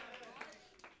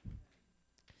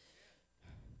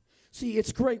 See,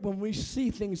 it's great when we see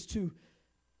things to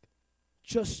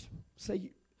just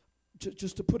say,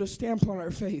 just to put a stamp on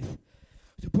our faith,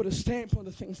 to put a stamp on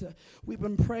the things that we've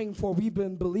been praying for, we've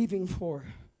been believing for.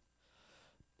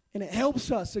 And it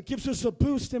helps us. It gives us a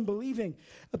boost in believing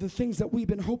of the things that we've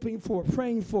been hoping for,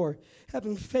 praying for,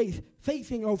 having faith,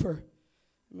 faithing over.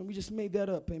 I mean, we just made that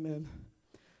up, amen.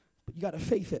 But you got to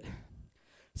faith it.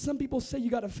 Some people say you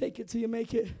got to fake it till you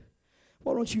make it.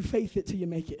 Why don't you faith it till you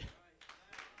make it?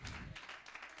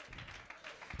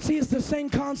 See, it's the same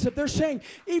concept. They're saying,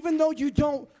 even though you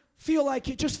don't feel like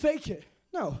it, just fake it.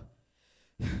 No.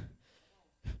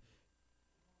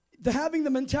 Having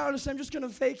the mentality of saying, I'm just going to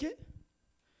fake it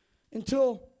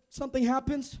until something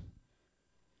happens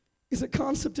is a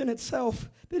concept in itself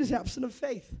that is absent of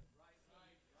faith.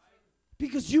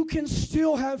 Because you can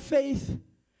still have faith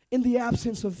in the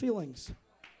absence of feelings.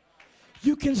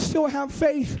 You can still have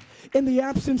faith in the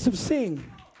absence of seeing.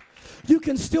 You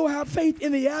can still have faith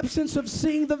in the absence of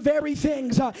seeing the very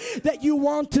things that you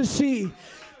want to see.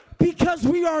 Because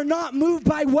we are not moved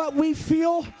by what we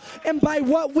feel and by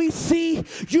what we see.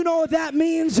 You know what that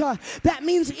means? That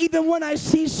means even when I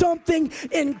see something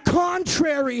in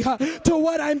contrary to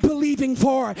what I'm believing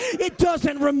for, it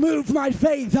doesn't remove my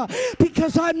faith.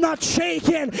 Because I'm not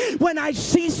shaken when I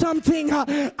see something.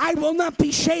 I will not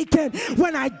be shaken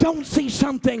when I don't see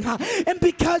something. And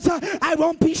because I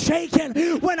won't be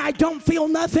shaken when I don't feel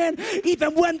nothing,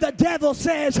 even when the devil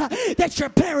says that your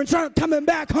parents aren't coming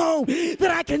back home,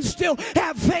 that I can still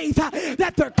have faith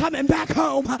that they're coming back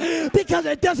home, because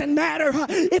it doesn't matter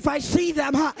if I see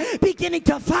them beginning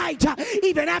to fight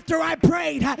even after I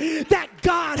prayed. That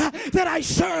God that I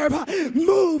serve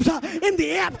moves in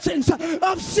the absence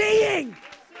of seeing.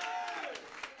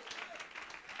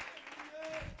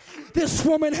 This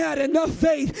woman had enough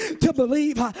faith to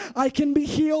believe I can be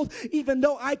healed, even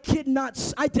though I did not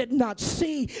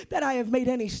see that I have made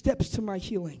any steps to my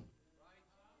healing.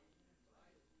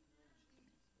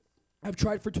 I've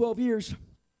tried for 12 years.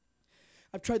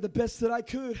 I've tried the best that I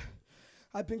could.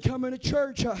 I've been coming to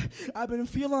church. I've been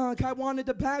feeling like I wanted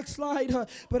to backslide,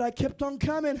 but I kept on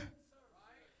coming.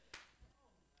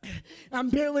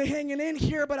 I'm barely hanging in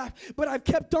here, but I've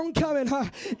kept on coming,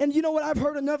 And you know what? I've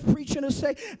heard enough preaching to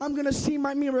say, I'm going to see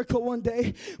my miracle one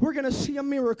day. We're going to see a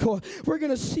miracle. We're going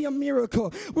to see a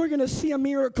miracle. We're going to see a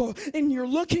miracle. And you're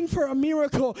looking for a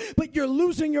miracle, but you're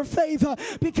losing your faith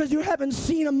because you haven't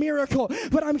seen a miracle.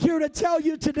 But I'm here to tell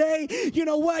you today, you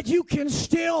know what? You can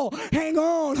still hang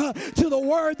on to the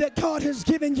word that God has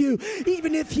given you,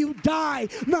 even if you die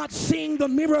not seeing the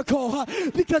miracle.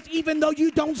 Because even though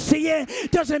you don't see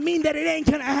it, doesn't mean that it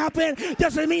ain't gonna happen.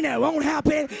 Doesn't mean it won't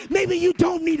happen. Maybe you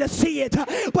don't need to see it,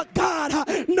 but God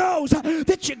knows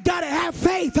that you gotta have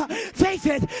faith. Faith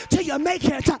it till you make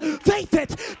it. Faith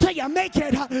it till you make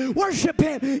it. Worship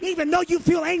Him even though you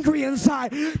feel angry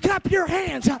inside. Clap your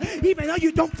hands even though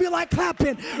you don't feel like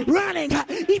clapping. Running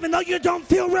even though you don't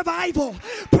feel revival.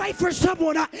 Pray for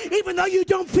someone even though you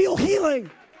don't feel healing.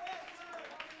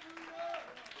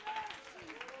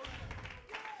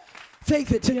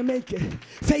 Faith it till you make it.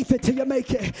 Faith it till you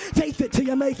make it. Faith it till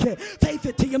you make it. Faith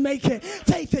it till you make it.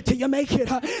 Faith it till you make it.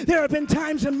 There have been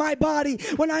times in my body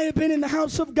when I have been in the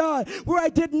house of God where I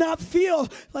did not feel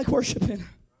like worshiping.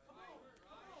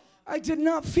 I did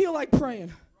not feel like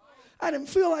praying. I didn't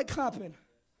feel like clapping.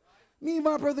 Me and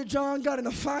my brother John got in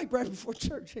a fight right before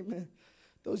church. Amen.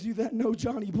 Those of you that know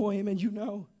Johnny Boy, amen, you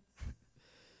know.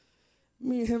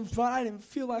 Me and him fought. I didn't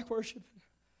feel like worshiping.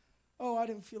 Oh, I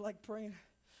didn't feel like praying.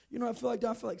 You know, I feel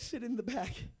like sitting in the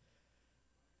back.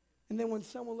 And then when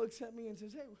someone looks at me and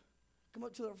says, hey, come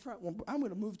up to the front, well, I'm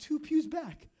going to move 2 pews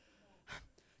back.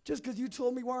 Just because you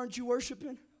told me, why aren't you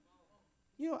worshiping?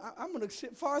 You know, I'm going to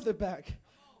sit farther back.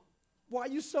 Why are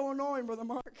you so annoying, Brother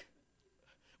Mark?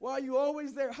 Why are you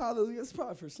always there? Hallelujah. It's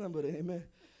probably for somebody, amen.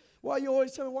 Why are you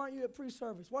always telling me, why aren't you at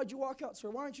pre-service? Why'd you walk out, sir?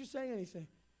 Why aren't you saying anything?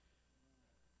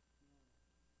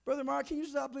 Brother Mark, can you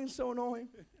stop being so annoying?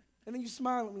 And then you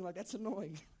smile at me like, that's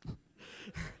annoying.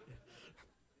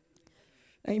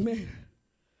 Amen.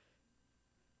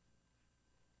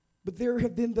 But there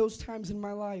have been those times in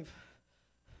my life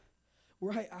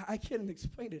where I can't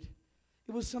explain it.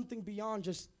 It was something beyond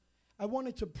just, I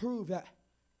wanted to prove that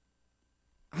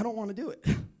I don't want to do it.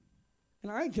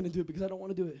 And I ain't going to do it because I don't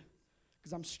want to do it,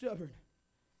 because I'm stubborn.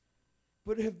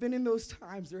 But it have been in those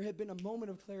times, there had been a moment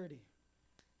of clarity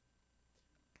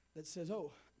that says,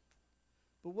 oh,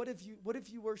 but what if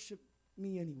you worship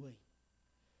me anyway?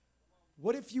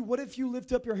 What if you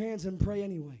lift up your hands and pray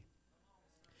anyway?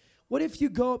 What if you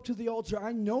go up to the altar?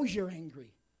 I know you're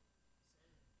angry.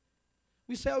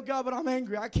 We say, oh God, but I'm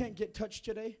angry. I can't get touched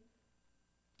today.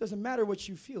 Doesn't matter what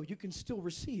you feel. You can still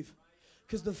receive,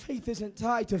 because the faith isn't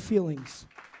tied to feelings.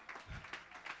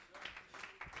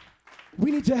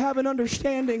 We need to have an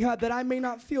understanding that I may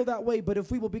not feel that way, but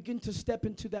if we will begin to step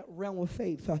into that realm of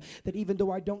faith, that even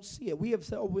though I don't see it, we have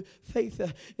said, faith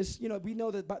is, we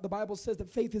know that the Bible says that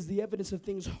faith is the evidence of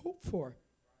things hoped for,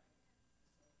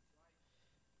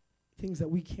 things that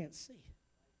we can't see.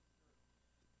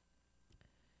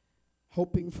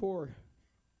 Hoping for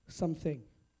something,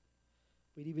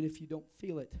 but even if you don't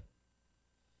feel it,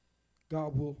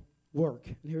 God will work.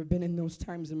 And there have been in those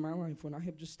times in my life when I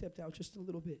have just stepped out just a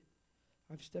little bit.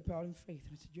 I've stepped out in faith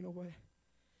and I said, you know what?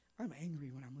 I'm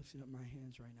angry when I'm lifting up my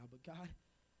hands right now, but God,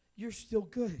 you're still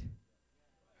good.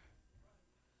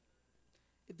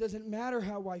 It doesn't matter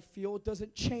how I feel. It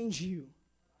doesn't change you.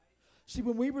 See,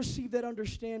 when we receive that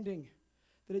understanding,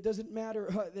 that it doesn't matter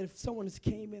that if someone has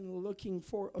came in looking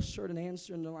for a certain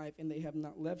answer in their life and they have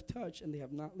not left touch and they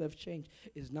have not left change,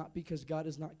 it is not because God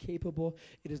is not capable.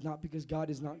 It is not because God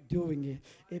is not doing it.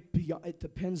 It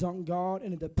depends on God,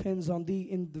 and it depends on the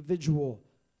individual.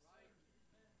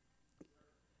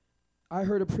 I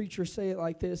heard a preacher say it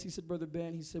like this. He said, Brother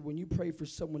Ben, he said, when you pray for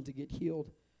someone to get healed,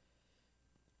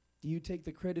 do you take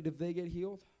the credit if they get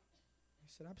healed? I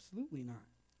said, absolutely not.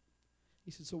 He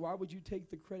said, so why would you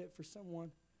take the credit for someone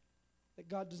that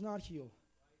God does not heal?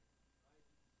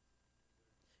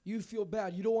 You feel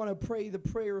bad. You don't want to pray the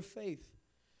prayer of faith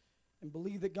and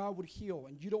believe that God would heal.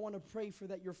 And you don't want to pray for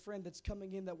that your friend that's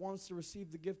coming in that wants to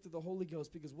receive the gift of the Holy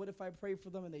Ghost, because what if I pray for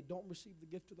them and they don't receive the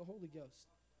gift of the Holy Ghost?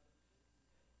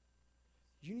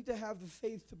 You need to have the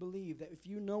faith to believe that if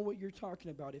you know what you're talking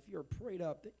about, if you're prayed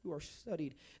up, that you are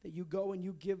studied, that you go and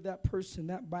you give that person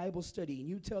that Bible study and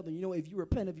you tell them, if you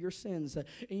repent of your sins and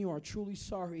you are truly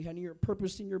sorry and you're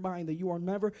purpose in your mind that you are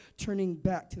never turning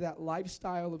back to that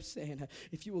lifestyle of sin,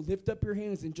 if you will lift up your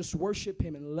hands and just worship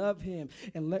Him and love Him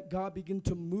and let God begin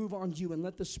to move on you and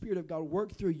let the Spirit of God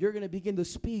work through, you're going to begin to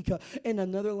speak in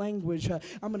another language.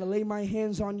 I'm going to lay my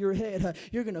hands on your head.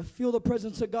 You're going to feel the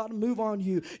presence of God move on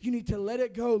you. You need to let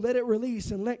it go, let it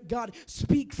release, and let God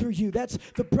speak through you. That's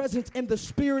the presence and the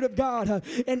Spirit of God.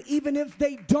 And even if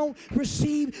they don't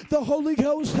receive the Holy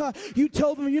Ghost, you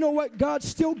tell them, you know what, God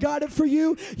still got it for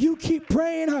you. You keep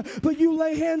praying, but you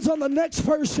lay hands on the next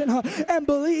person and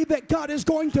believe that God is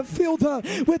going to fill them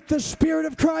with the Spirit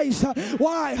of Christ.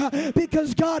 Why?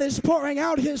 Because God is pouring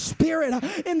out His Spirit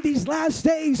in these last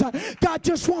days. God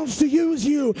just wants to use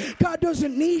you. God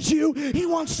doesn't need you. He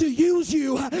wants to use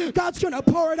you. God's going to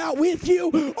pour it out with you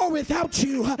or without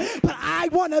you. But I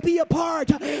want to be a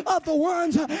part of the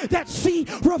ones that see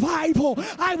revival.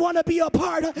 I want to be a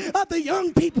part of the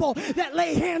young people that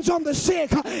lay hands on the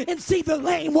sick and see the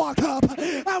lame walk up.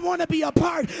 I want to be a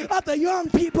part of the young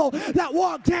people that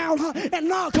walk down and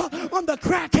knock on the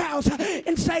crack house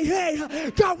and say,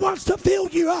 hey, God wants to fill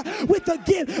you with the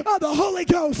gift of the Holy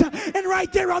Ghost. And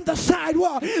right there on the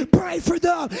sidewalk, pray for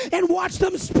them and watch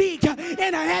them speak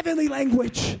in a heavenly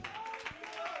language.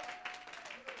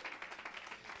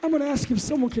 I'm going to ask if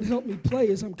someone can help me play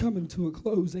as I'm coming to a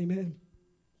close. Amen.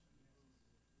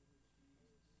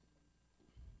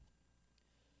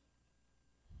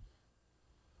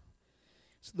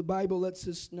 So the Bible lets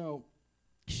us know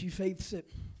she faiths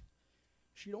it.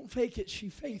 She don't fake it, she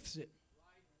faiths it.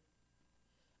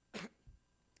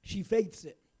 She faiths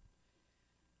it.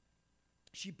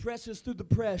 She presses through the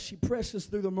press. She presses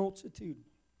through the multitude.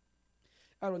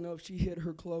 I don't know if she hid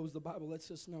her clothes. The Bible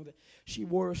lets us know that she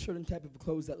wore a certain type of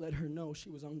clothes that let her know she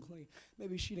was unclean.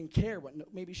 Maybe she didn't care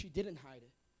maybe she didn't hide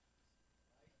it.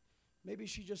 Maybe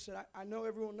she just said, I know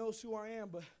everyone knows who I am,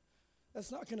 but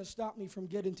that's not going to stop me from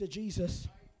getting to Jesus.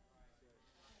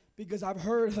 Because I've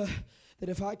heard that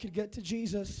if I could get to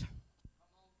Jesus,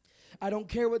 I don't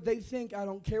care what they think. I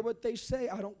don't care what they say.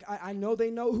 I know they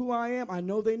know who I am. I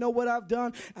know they know what I've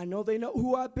done. I know they know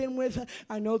who I've been with.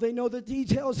 I know they know the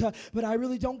details, but I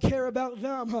really don't care about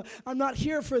them. I'm not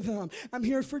here for them. I'm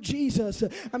here for Jesus.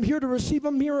 I'm here to receive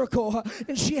a miracle.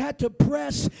 And she had to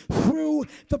press through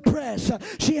the press.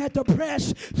 She had to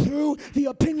press through the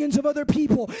opinions of other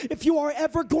people. If you are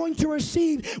ever going to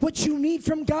receive what you need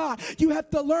from God, you have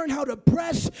to learn how to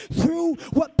press through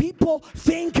what people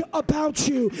think about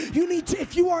you. You need to,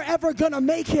 if you are ever going to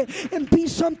make it and be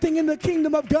something in the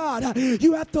kingdom of God,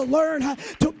 you have to learn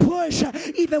to push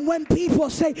even when people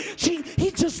say,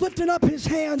 he's just lifting up his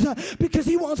hands because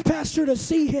he wants pastor to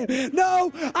see him.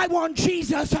 No, I want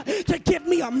Jesus to give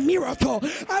me a miracle.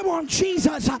 I want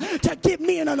Jesus to give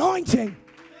me an anointing.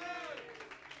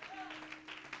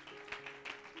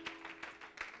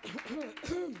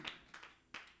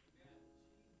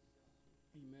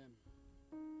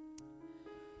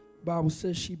 Bible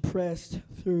says she pressed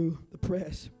through the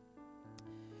press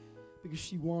because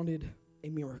she wanted a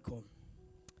miracle.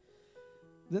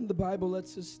 Then the Bible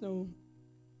lets us know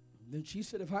that she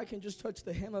said, if I can just touch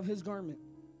the hem of his garment,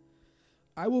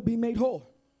 I will be made whole.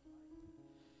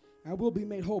 I will be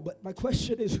made whole. But my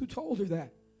question is, who told her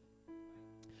that?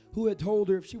 Who had told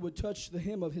her if she would touch the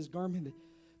hem of his garment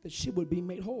that she would be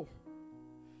made whole?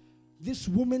 This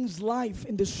woman's life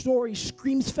in this story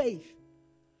screams faith.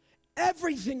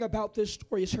 Everything about this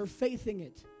story is her faithing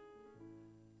it.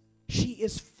 She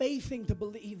is faithing to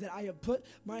believe that I have put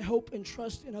my hope and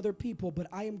trust in other people, but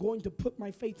I am going to put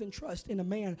my faith and trust in a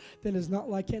man that is not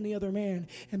like any other man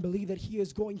and believe that he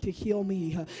is going to heal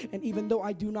me. And even though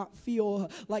I do not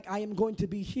feel like I am going to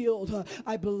be healed,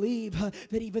 I believe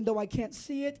that even though I can't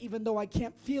see it, even though I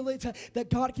can't feel it, that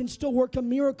God can still work a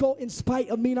miracle in spite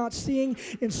of me not seeing,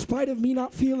 in spite of me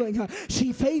not feeling.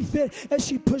 She faithed it as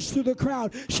she pushed through the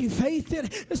crowd. She faithed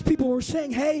it as people were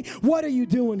saying, hey, what are you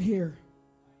doing here?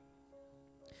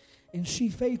 And she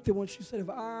faithed it when she said, if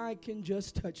I can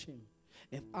just touch him,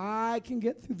 if I can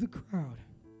get through the crowd.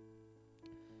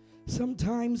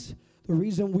 Sometimes the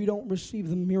reason we don't receive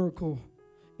the miracle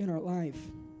in our life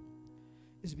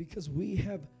is because we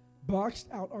have boxed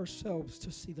out ourselves to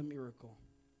see the miracle.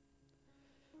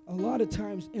 A lot of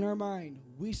times in our mind,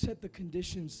 we set the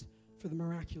conditions for the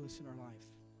miraculous in our life.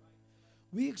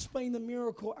 We explain the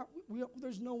miracle.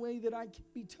 There's no way that I can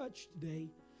be touched today.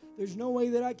 There's no way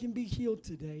that I can be healed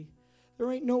today.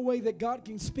 There ain't no way that God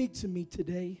can speak to me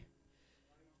today.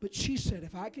 But she said,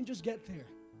 if I can just get there.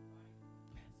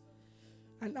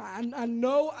 And I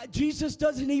know Jesus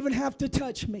doesn't even have to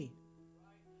touch me.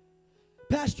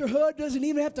 Pastor Hood doesn't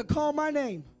even have to call my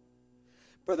name.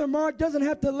 Brother Mark doesn't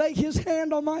have to lay his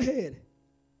hand on my head.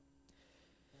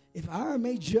 If I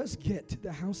may just get to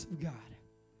the house of God.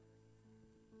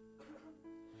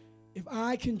 If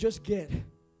I can just get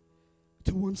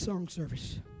to one song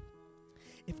service.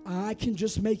 If I can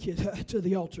just make it to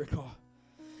the altar call,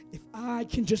 if I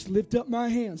can just lift up my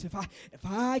hands, if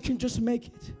I can just make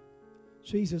it,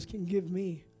 Jesus can give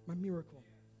me my miracle.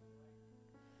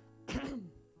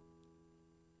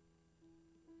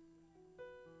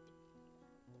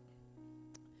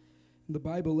 The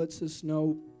Bible lets us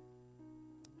know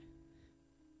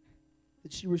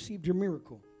that she received her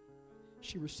miracle.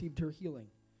 She received her healing.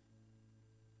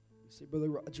 You say, Brother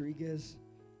Rodriguez,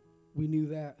 we knew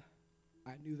that.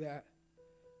 I knew that.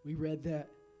 We read that.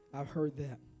 I've heard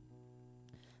that.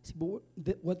 See,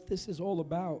 but what this is all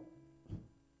about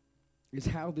is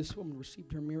how this woman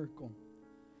received her miracle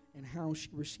and how she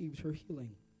received her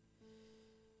healing.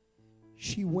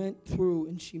 She went through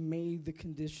and she made the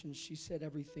conditions. She said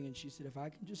everything, and she said, if I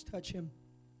can just touch him.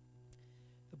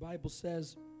 The Bible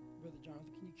says, Brother Jonathan,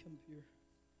 can you come up here?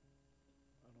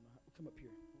 I don't know. Come up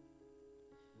here.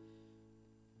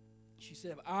 She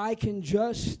said, if I can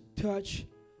just touch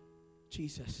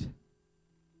Jesus,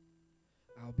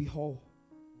 I'll be whole.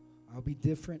 I'll be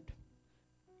different.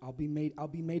 I'll be made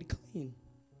clean.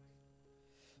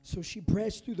 So she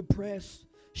pressed through the press.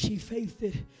 She faithed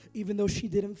it, even though she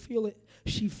didn't feel it.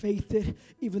 She faithed it,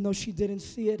 even though she didn't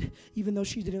see it, even though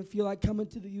she didn't feel like coming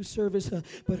to the youth service,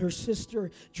 but her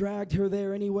sister dragged her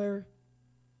there anywhere.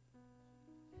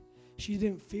 She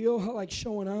didn't feel like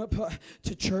showing up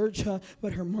to church,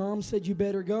 but her mom said, you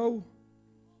better go.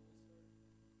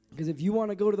 Because if you want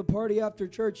to go to the party after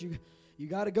church, you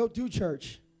got to go to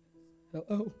church.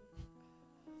 Hello?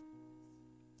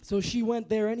 So she went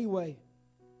there anyway.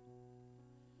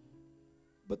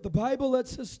 But the Bible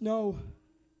lets us know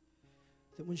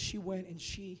that when she went and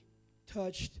she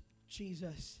touched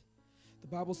Jesus, the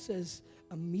Bible says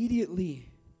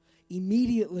immediately,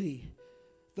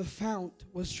 the fount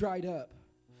was dried up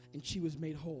and she was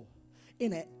made whole.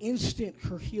 In an instant,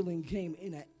 her healing came.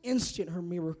 In an instant, her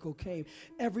miracle came.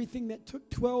 Everything that took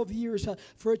 12 years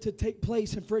for it to take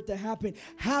place and for it to happen,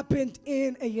 happened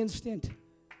in an instant.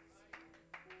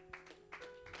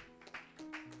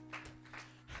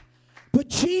 But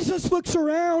Jesus looks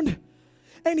around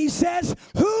and he says,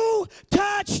 "Who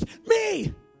touched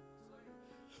me?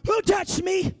 Who touched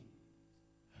me?"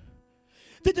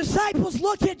 The disciples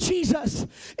look at Jesus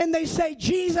and they say,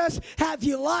 "Jesus, have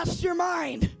you lost your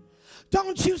mind?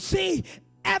 Don't you see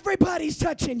everybody's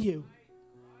touching you?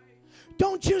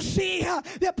 Don't you see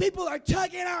that people are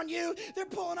tugging on you? They're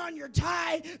pulling on your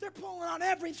tie. They're pulling on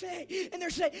everything." And they're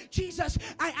saying, "Jesus,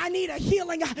 I need a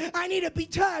healing. I need to be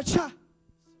touched."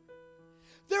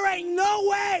 There ain't no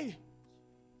way.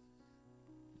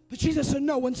 But Jesus said,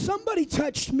 "No, when somebody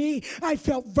touched me, I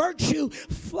felt virtue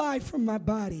fly from my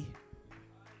body."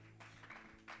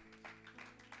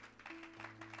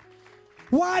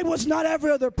 Why was not every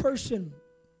other person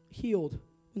healed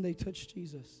when they touched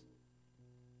Jesus?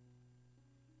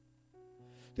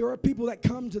 There are people that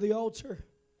come to the altar,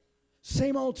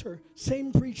 same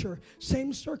preacher,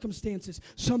 same circumstances.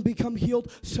 Some become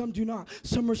healed, some do not.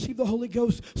 Some receive the Holy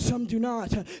Ghost, some do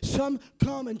not. Some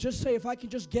come and just say, if I can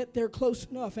just get there close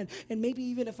enough, and maybe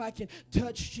even if I can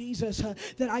touch Jesus,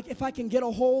 if I can get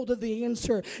a hold of the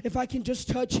answer, if I can just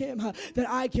touch him, that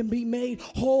I can be made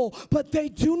whole. But they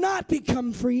do not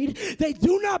become freed. They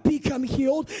do not become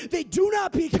healed. They do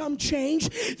not become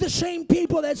changed. The same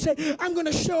people that say, "I'm going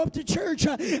to show up to church.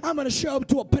 I'm going to show up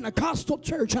to a Pentecostal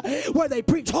church where they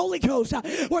preach Holy Ghost,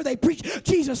 where they preach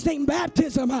Jesus' name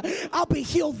baptism. I'll be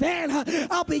healed then.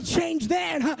 I'll be changed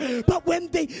then." But when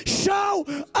they show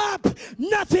up,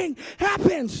 nothing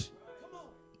happens.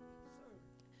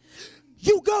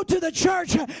 You go to the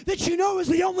church that you know is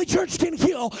the only church can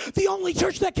heal, the only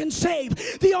church that can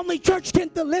save, the only church can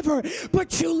deliver,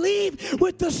 but you leave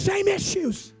with the same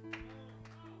issues.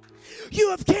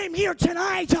 You have came here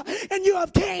tonight and you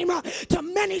have came to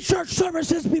many church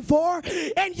services before,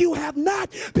 and you have not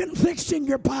been fixed in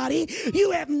your body.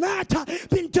 You have not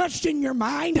been touched in your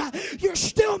mind. You're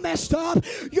still messed up.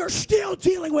 You're still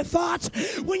dealing with thoughts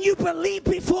when you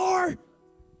believed before.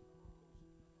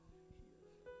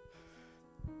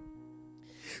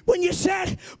 When you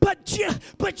said, but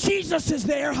Jesus is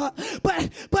there,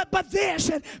 but this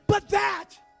and but that,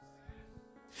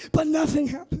 but nothing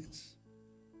happens.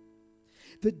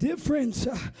 The difference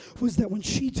was that when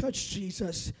she touched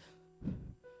Jesus,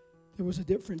 there was a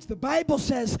difference. The Bible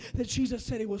says that Jesus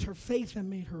said it was her faith that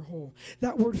made her whole.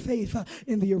 That word faith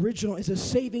in the original is a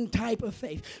saving type of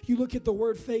faith. You look at the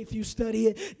word faith, you study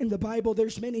it in the Bible,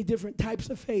 there's many different types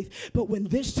of faith. But when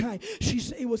this time,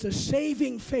 it was a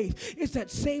saving faith. It's that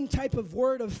same type of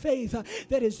word of faith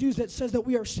that is used that says that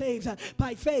we are saved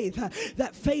by faith.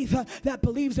 That faith that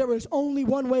believes there is only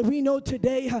one way. We know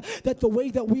today that the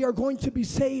way that we are going to be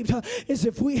saved is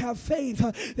if we have faith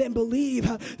and believe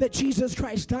that Jesus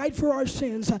Christ died for our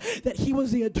sins, that he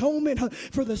was the atonement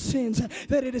for the sins,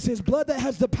 that it is his blood that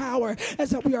has the power,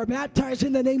 as that we are baptized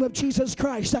in the name of Jesus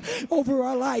Christ over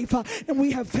our life, and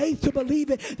we have faith to believe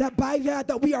it, that by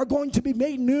that we are going to be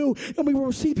made new and we will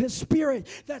receive his spirit.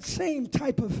 That same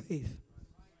type of faith.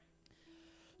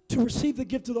 To receive the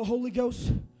gift of the Holy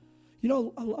Ghost, you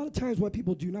know, a lot of times why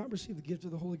people do not receive the gift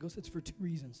of the Holy Ghost, it's for two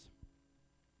reasons.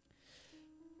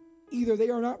 Either they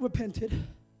are not repented,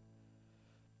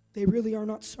 they really are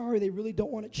not sorry. They really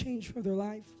don't want to change for their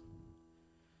life.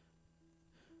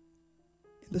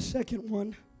 And the second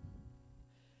one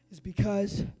is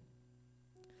because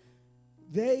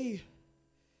they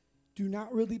do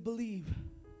not really believe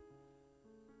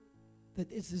that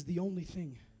this is the only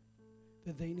thing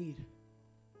that they need.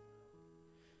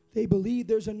 They believe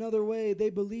there's another way. They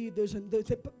believe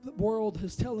the world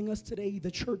is telling us today, the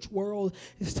church world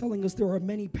is telling us there are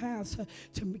many paths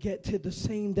to get to the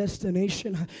same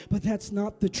destination, but that's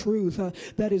not the truth.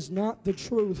 That is not the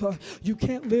truth. You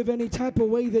can't live any type of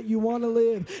way that you want to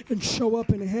live and show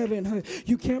up in heaven.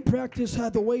 You can't practice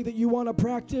the way that you want to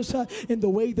practice in the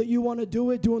way that you want to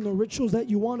do it, doing the rituals that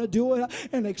you want to do it,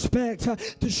 and expect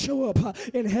to show up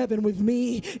in heaven with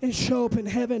me and show up in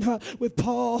heaven with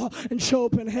Paul and show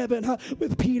up in heaven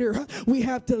with Peter. We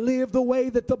have to live the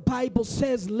way that the Bible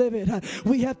says live it.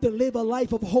 We have to live a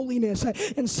life of holiness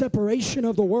and separation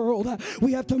of the world.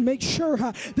 We have to make sure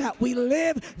that we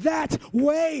live that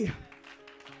way.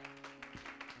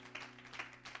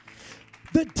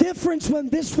 The difference when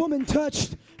this woman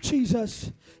touched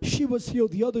Jesus, she was healed,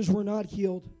 the others were not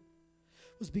healed,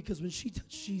 was because when she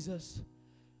touched Jesus,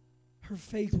 her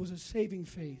faith was a saving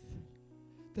faith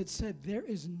that said, there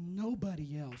is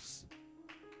nobody else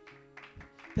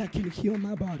that can heal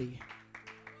my body.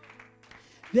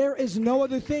 There is no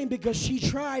other thing, because she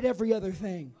tried every other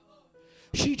thing.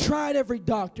 She tried every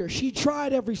doctor. She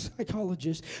tried every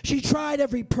psychologist. She tried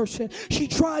every person. She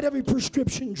tried every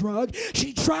prescription drug.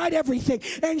 She tried everything.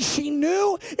 And she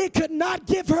knew it could not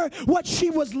give her what she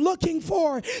was looking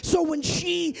for. So when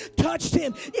she touched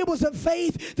him, it was a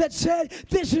faith that said,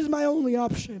 this is my only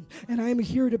option. And I am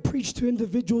here to preach to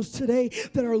individuals today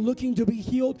that are looking to be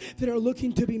healed, that are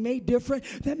looking to be made different,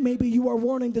 that maybe you are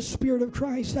wanting the Spirit of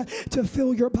Christ to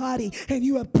fill your body, and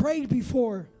you have prayed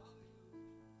before.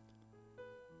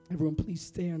 Everyone, please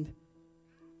stand.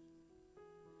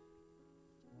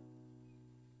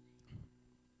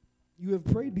 You have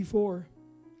prayed before.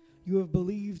 You have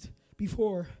believed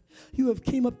before. You have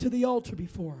came up to the altar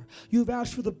before. You have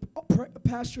asked for the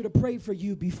pastor to pray for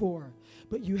you before.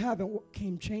 But you haven't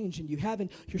came changed, and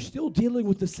you're still dealing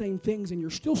with the same things, and you're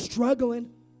still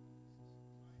struggling.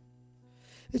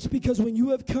 It's because when you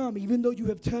have come, even though you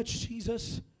have touched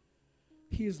Jesus,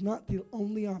 he is not the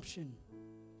only option.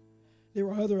 There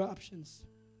are other options.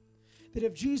 That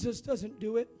if Jesus doesn't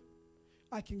do it,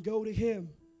 I can go to him.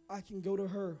 I can go to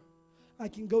her. I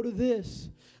can go to this.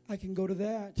 I can go to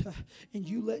that. And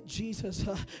you let Jesus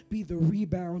be the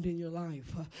rebound in your life.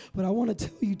 But I want to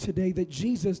tell you today that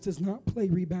Jesus does not play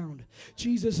rebound.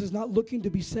 Jesus is not looking to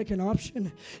be second option.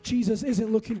 Jesus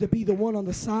isn't looking to be the one on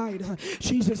the side.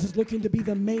 Jesus is looking to be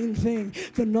the main thing,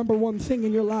 the number one thing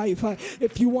in your life.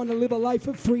 If you want to live a life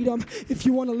of freedom, if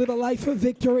you want to live a life of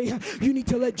victory, you need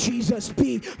to let Jesus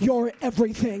be your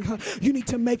everything. You need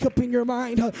to make up in your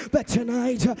mind that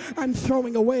tonight I'm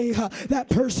throwing away that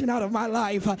person out of my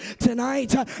life.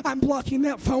 Tonight, I'm blocking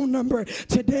that phone number.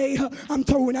 Today, I'm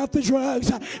throwing out the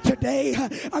drugs. Today,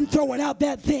 I'm throwing out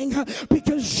that thing,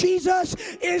 because Jesus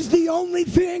is the only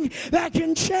thing that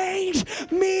can change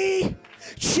me.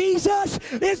 Jesus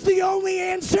is the only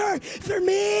answer for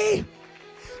me.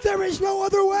 There is no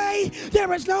other way.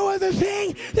 There is no other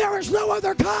thing. There is no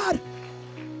other God.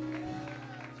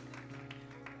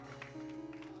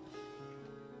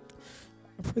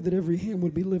 I pray that every hand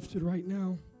would be lifted right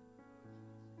now.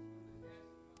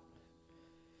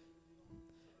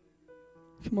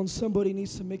 Come on, somebody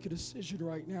needs to make a decision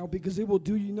right now, because it will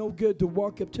do you no good to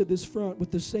walk up to this front with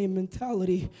the same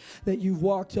mentality that you've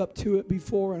walked up to it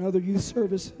before in other youth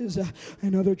services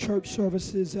and other church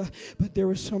services. But there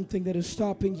is something that is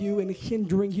stopping you and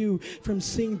hindering you from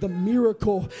seeing the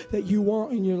miracle that you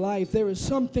want in your life. There is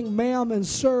something, ma'am and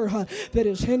sir, that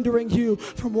is hindering you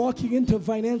from walking into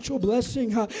financial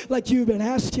blessing like you've been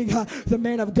asking the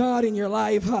man of God in your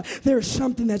life. There's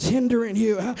something that's hindering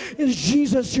you. Is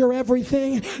Jesus your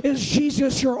everything? Is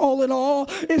Jesus your all in all?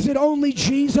 Is it only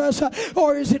Jesus,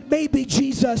 or is it maybe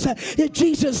Jesus? If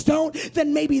Jesus don't,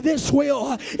 then maybe this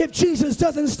will. If Jesus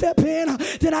doesn't step in,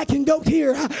 then I can go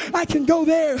here, I can go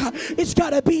there. It's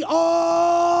got to be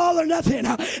all or nothing.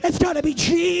 It's got to be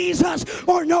Jesus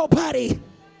or nobody.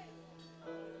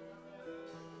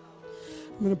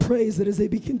 I'm going to praise that as they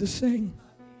begin to sing,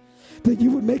 that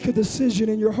you would make a decision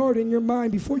in your heart and your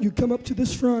mind before you come up to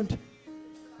this front.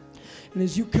 And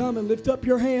as you come and lift up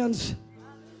your hands,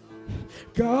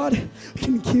 God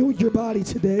can heal your body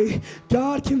today.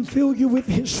 God can fill you with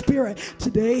His Spirit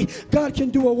today. God can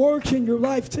do a work in your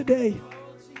life today.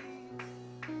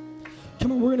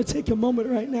 Come on, we're going to take a moment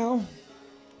right now.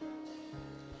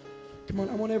 Come on,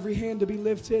 I want every hand to be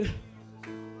lifted,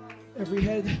 every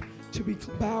head to be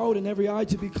bowed, and every eye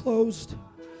to be closed.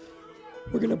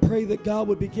 We're going to pray that God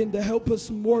would begin to help us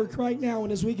some work right now.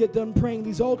 And as we get done praying,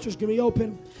 these altars are going to be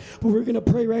open. But we're going to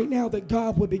pray right now that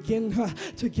God would begin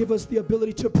to give us the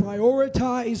ability to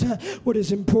prioritize what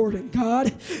is important.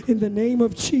 God, in the name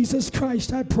of Jesus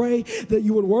Christ, I pray that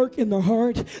you would work in the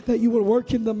heart, that you would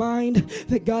work in the mind.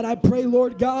 That God, I pray,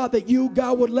 Lord God, that you,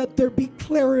 God, would let there be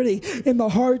clarity in the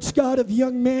hearts, God, of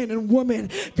young men and women.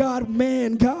 God,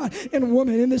 man, God, and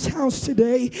woman in this house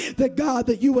today. That God,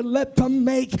 that you would let them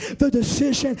make the decision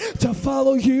to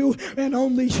follow you and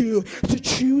only you, to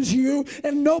choose you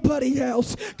and nobody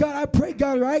else. God, I pray,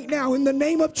 God, right now in the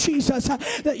name of Jesus,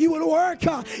 that you would work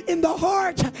in the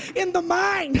heart, in the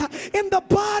mind, in the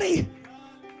body.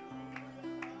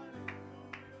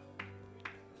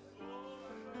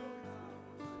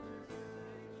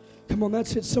 Come on,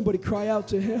 that's it. Somebody cry out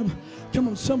to Him. Come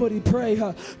on, somebody pray.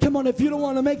 Come on, if you don't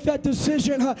want to make that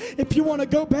decision, if you want to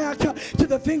go back to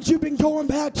the things you've been going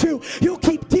back to, you'll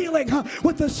keep dealing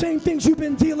with the same things you've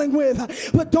been dealing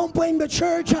with. But don't blame the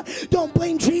church. Don't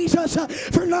blame Jesus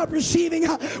for not receiving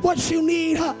what you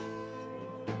need.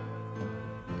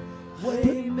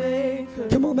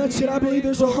 Come on, that's it. I believe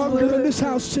there's a hunger in this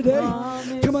house today.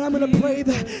 Come on, I'm going to pray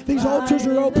that these altars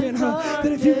are open. That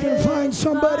if you can find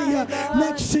somebody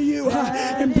next to you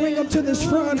and bring them to this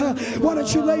front, why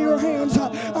don't you lay your hands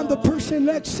on the person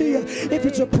next to you, if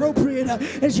it's appropriate,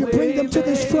 as you bring them to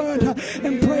this front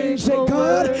and pray and say,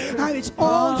 God, it's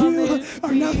all you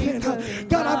or nothing.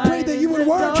 God, I pray that you would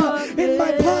work in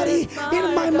my body,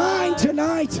 in my mind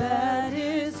tonight. That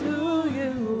is who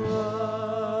you are.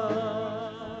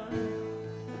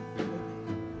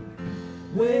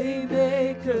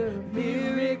 Waymaker,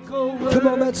 miracle worker. Come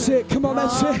on, that's it. Come on,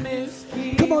 that's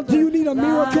it. Come on, do you need a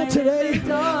miracle today?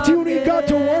 Do you need God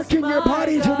to work in your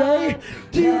body today?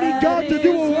 Do you need God to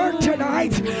do a work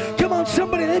tonight? Come on,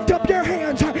 somebody lift up your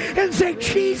hands and say,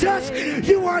 Jesus,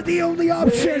 you are the only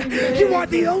option. You are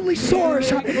the only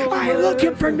source. I ain't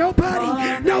looking for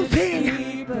nobody, no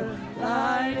thing.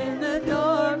 Light in the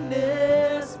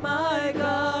darkness, my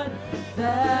God,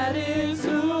 that is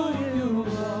who you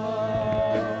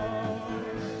are.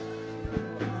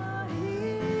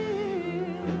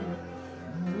 Here,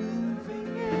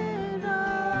 moving in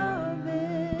our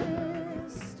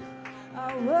midst,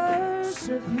 I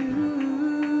worship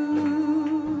you,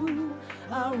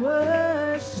 I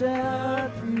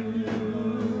worship you.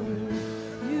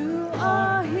 You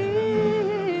are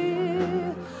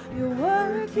here, you're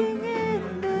working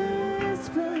in this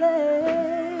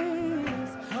place.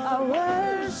 I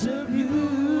worship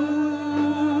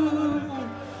you,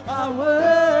 I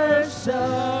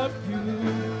worship you.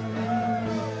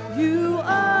 You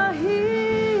are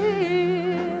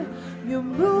here, you're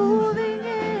moving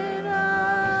in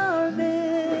our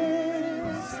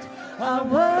midst. I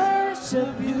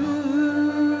worship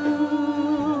you,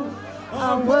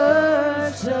 I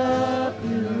worship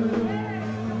you.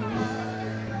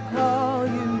 Call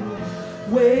you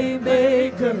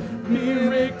Waymaker,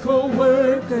 miracle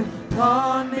worker,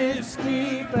 promise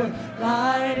keeper,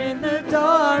 light in the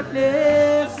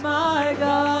darkness, my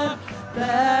God,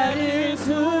 that is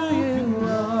who you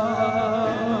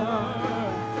are.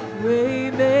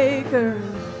 Waymaker,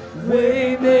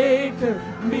 waymaker,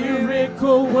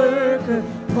 miracle worker,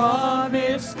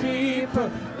 promise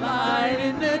keeper, light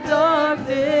in the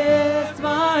darkness,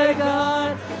 my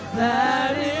God,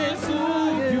 that is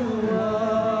who you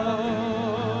are.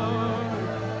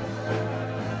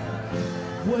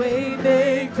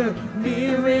 Waymaker,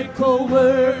 miracle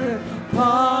worker,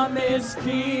 promise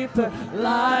keeper,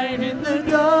 light in the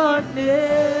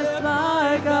darkness,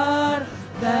 my God,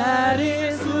 that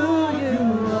is who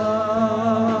you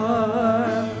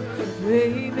are.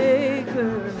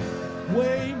 Waymaker,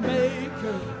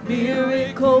 waymaker,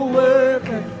 miracle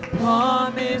worker,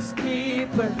 promise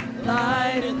keeper,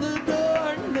 light in the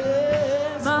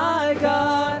darkness, my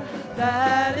God,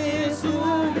 that is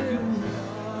who you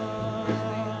are.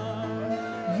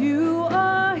 You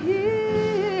are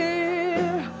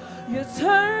here, you're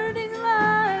turning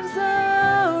lives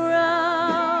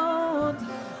around.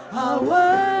 I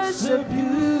worship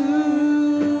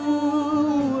you,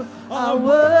 I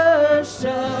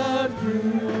worship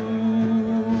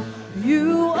you.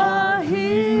 You are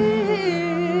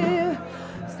here,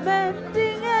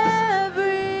 mending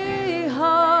every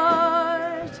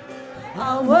heart.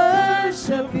 I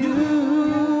worship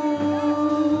you,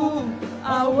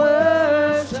 I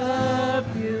worship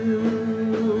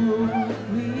you.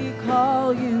 We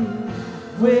call you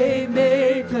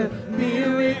Waymaker,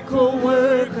 miracle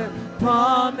worker,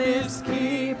 promise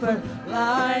keeper,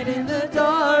 light in the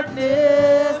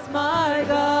darkness, my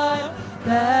God,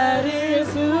 that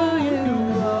is who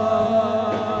you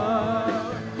are.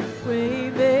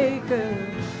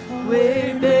 Waymaker,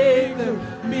 waymaker,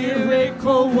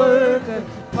 miracle worker,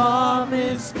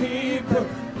 promise keeper,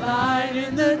 light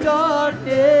in the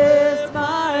darkness,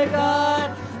 my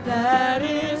God, that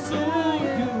is who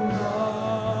you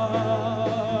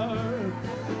are.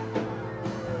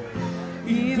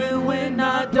 Even when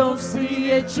I don't see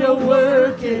it, you're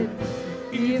working.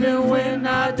 Even when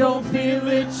I don't feel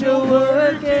it, you're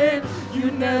working.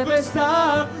 You never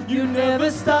stop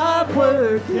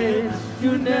working.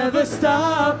 You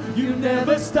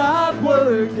never stop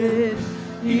working.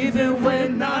 Even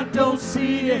when I don't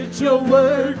see it, you're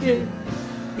working.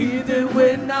 Even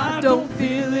when I don't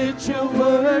feel it, you're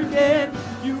working.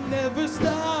 You never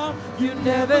stop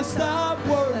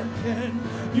working.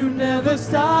 You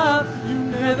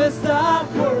never stop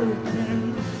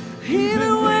working.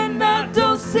 Even when I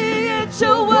don't see it,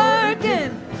 you're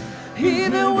working.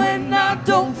 Even when I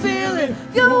don't feel it,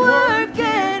 you're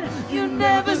working. You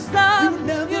never stop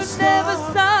working. You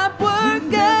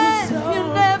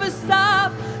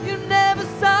never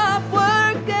stop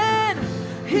working.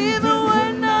 Even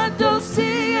when I don't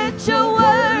see it, you're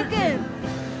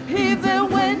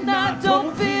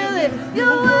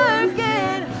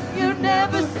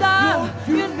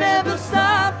never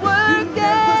stop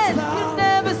working. You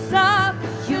never stop.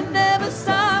 You never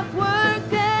stop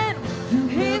working. You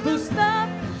never stop.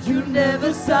 You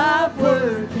never stop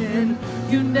working.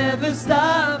 You never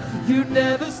stop. You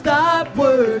never stop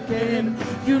working.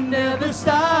 You never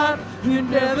stop. You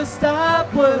never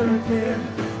stop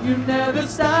working. You never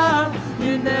stop.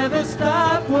 You never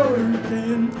stop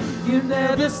working. You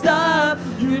never stop.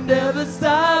 You never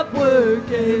stop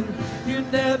working. You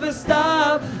never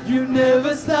stop. You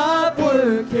never stop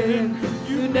working.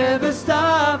 You never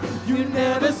stop. You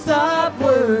never stop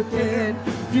working.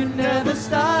 You never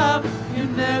stop. You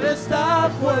never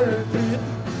stop working.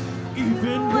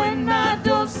 Even when I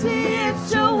don't see it,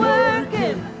 you're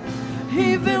working.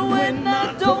 Even when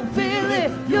I don't feel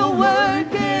it, you're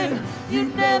working. You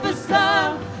never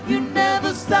stop. You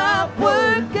never stop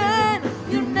working.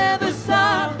 You never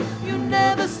stop. You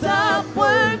never stop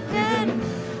working.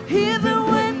 Even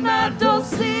when I don't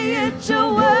see it,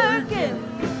 you're working.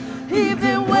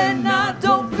 Even when I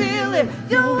don't feel it,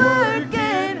 you're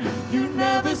working. You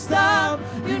never stop.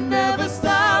 You never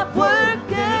stop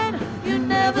working. You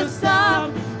never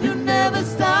stop. You never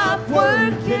stop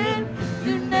working.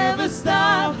 You never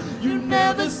stop. You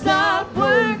never stop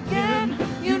working.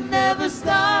 You never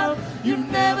stop. You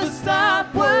never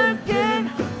stop working.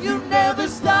 You never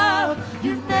stop.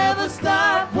 You never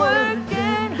stop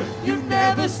working. You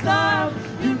never stop.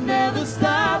 You never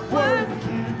stop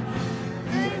working.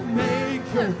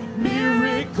 Maker,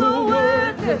 miracle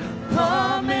worker,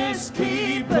 promise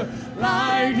keeper,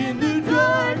 light in the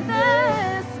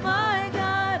darkness, my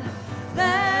God,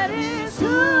 that is who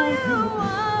you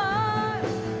are.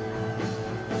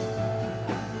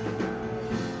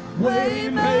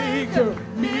 Waymaker,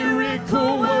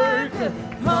 miracle worker,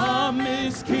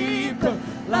 promise keeper,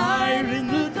 light in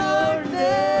the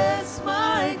darkness,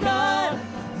 my God,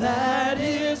 that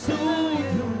is who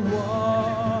you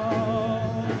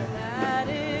are. That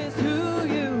is who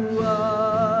you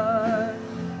are.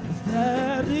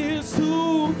 That is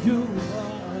who you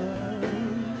are.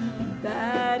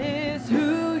 That is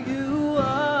who you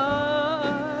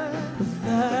are.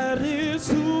 That is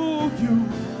who you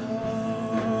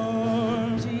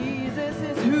are. Jesus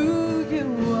is who you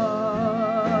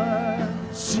are.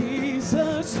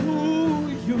 Jesus who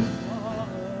you are.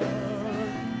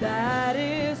 That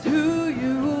is who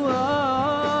you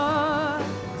are.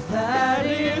 That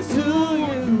is who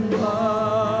you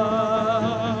are.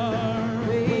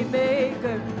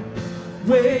 Waymaker,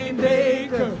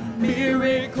 waymaker,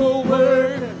 miracle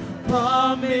worker,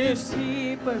 promise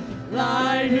keeper,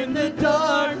 light in the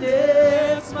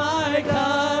darkness, my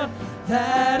God,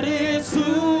 that is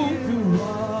who you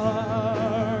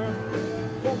are.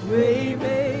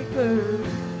 Waymaker,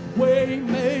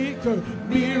 waymaker,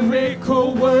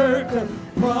 miracle worker,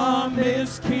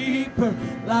 promise keeper,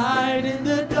 light in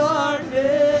the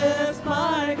darkness,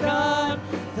 my God,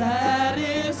 that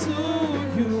is who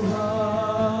you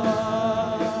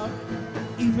are.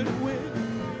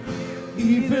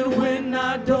 Even when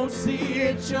I don't see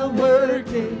it, you're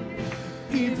working.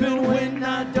 Even when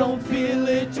I don't feel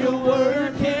it, you're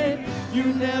working.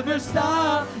 You never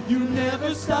stop. You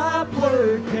never stop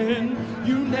working.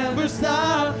 You never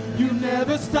stop. You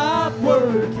never stop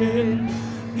working.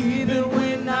 Even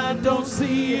when I don't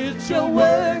see it, you're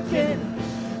working.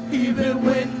 Even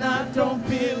when I don't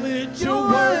feel it, you're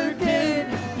working.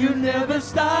 You never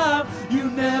stop. You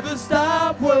never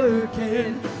stop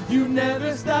working. You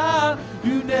never stop.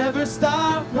 You never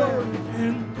stop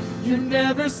working. You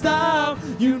never stop.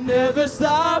 You never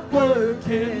stop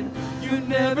working. You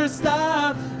never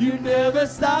stop. You never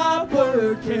stop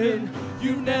working.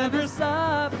 You never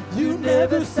stop. You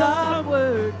never stop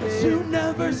working. You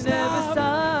never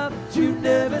stop. You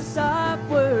never stop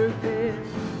working.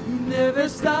 You never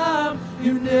stop.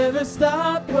 You never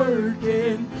stop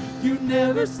working. You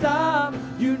never stop.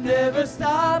 You never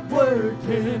stop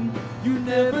working. You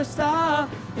never stop.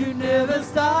 You never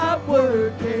stop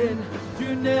working.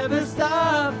 You never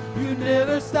stop. You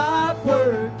never stop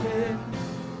working.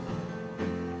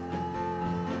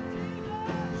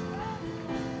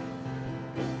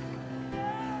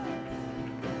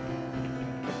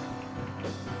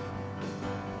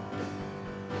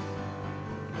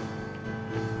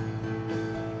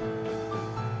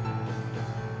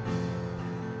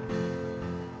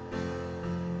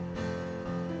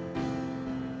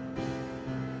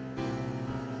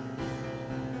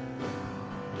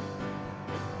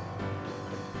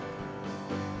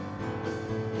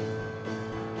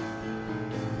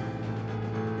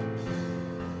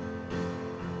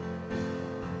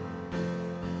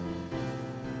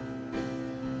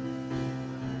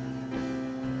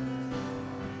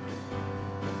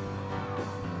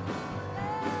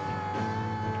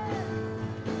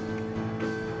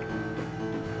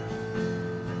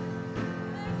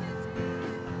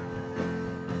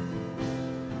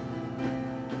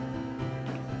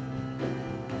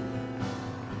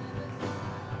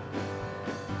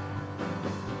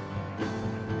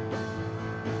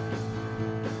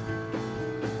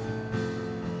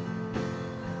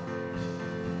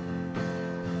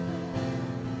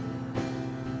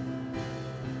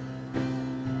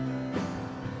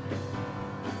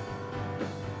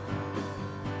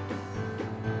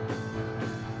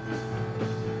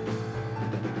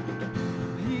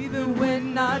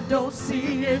 when I don't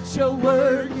see it, you're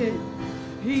working.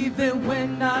 Even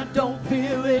when I don't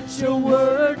feel it, you're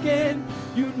working.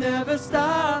 You never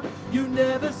stop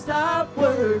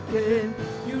working.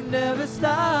 You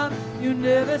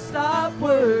never stop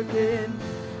working.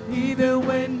 Even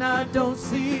when I don't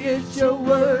see it, you're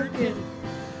working.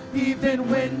 Even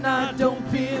when I don't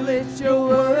feel it, you're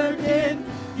working.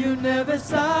 You never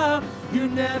stop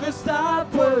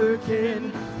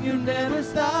working. You never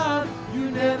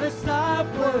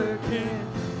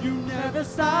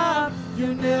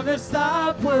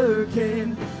stop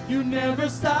working. You never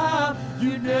stop working.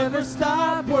 You never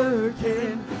stop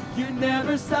working. You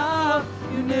never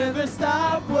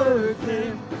stop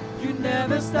working. You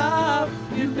never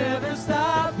stop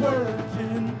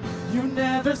working. You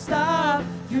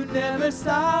never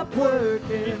stop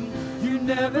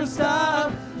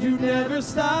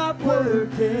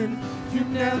working.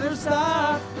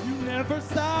 You never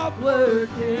stop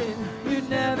working. You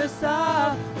never stop working.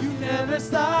 You never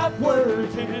stop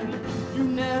working.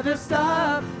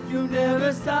 You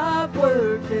never stop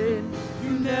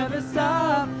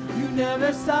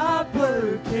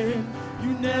working. You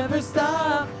never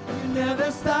stop working. You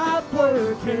never stop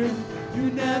working.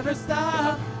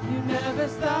 You never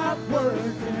stop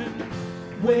working.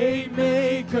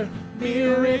 Waymaker,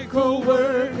 miracle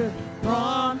worker,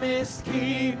 promise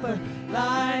keeper,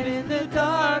 light in the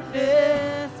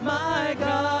darkness, my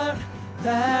God,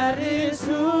 that is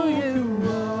who you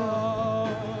are.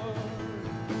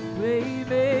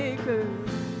 Waymaker,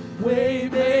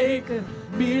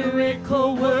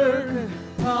 miracle worker,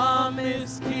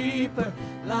 promise keeper,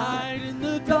 light in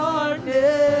the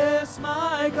darkness,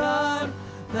 my God,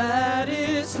 that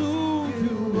is who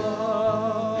you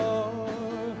are.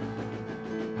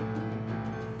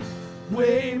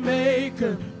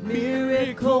 Waymaker,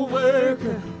 miracle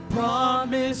worker,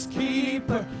 promise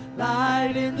keeper,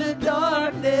 light in the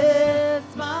darkness,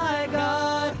 my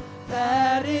God,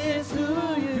 that is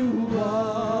who you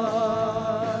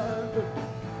are.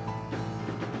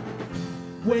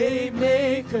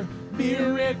 Waymaker,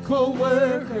 miracle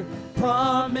worker,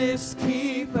 promise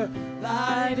keeper,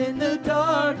 light in the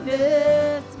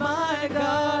darkness, my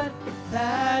God,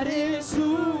 that is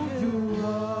who you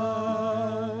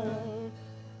are.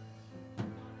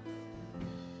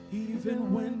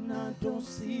 Even when I don't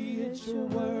see it, you're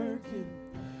working.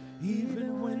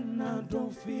 Even when I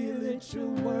don't feel it, you're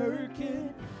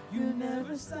working. You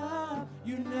never stop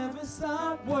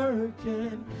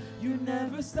working. You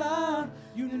never stop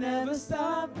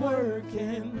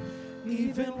working.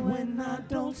 Even when I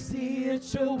don't see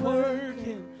it, you're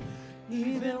working.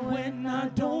 Even when I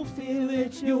don't feel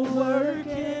it, you're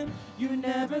working. You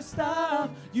never stop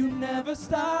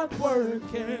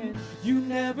working. You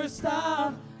never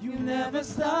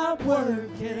stop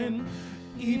working.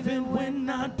 Even when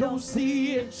I don't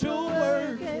see it, you're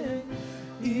working.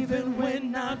 Even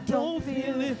when I don't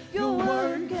feel it, you're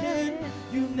working.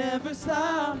 You never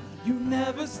stop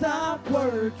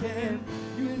working.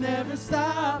 You never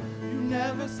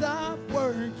stop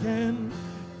working.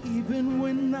 Even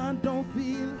when I don't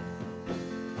feel it,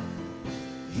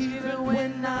 even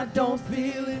when I don't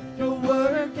feel it, you're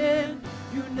working.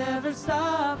 You never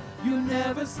stop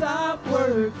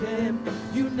working.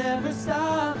 You never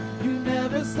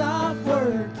stop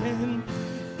working.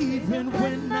 Even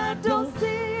when I don't see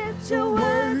it, you're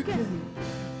working.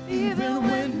 Even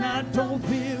when I don't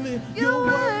feel it, you're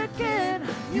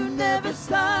working. You never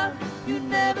stop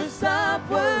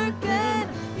working.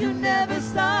 You never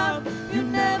stop working. You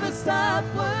never stop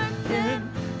working.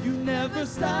 You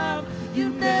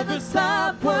never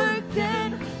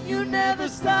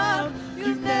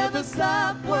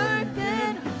stop working.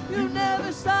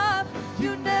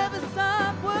 You never stop working.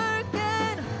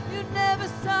 You never stop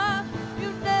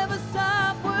working.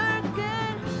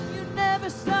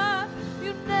 You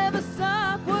never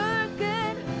stop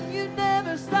working. You never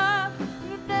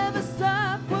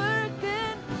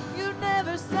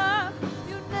stop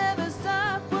working. You never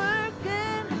stop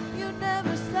working.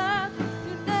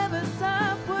 You never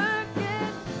stop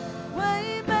working.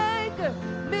 Waymaker,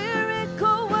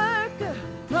 miracle worker,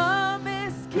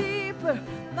 promise keeper,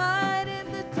 light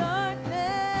in the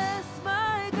darkness,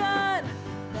 my God,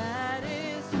 that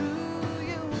is who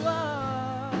you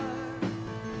are.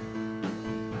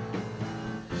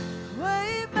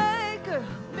 Waymaker,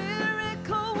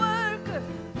 miracle worker,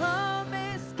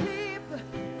 promise keeper,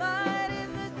 light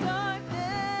in the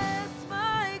darkness,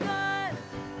 my God,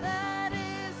 that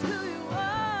is who you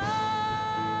are.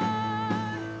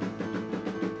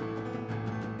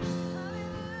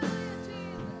 Hallelujah,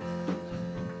 Jesus.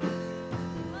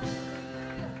 Hallelujah.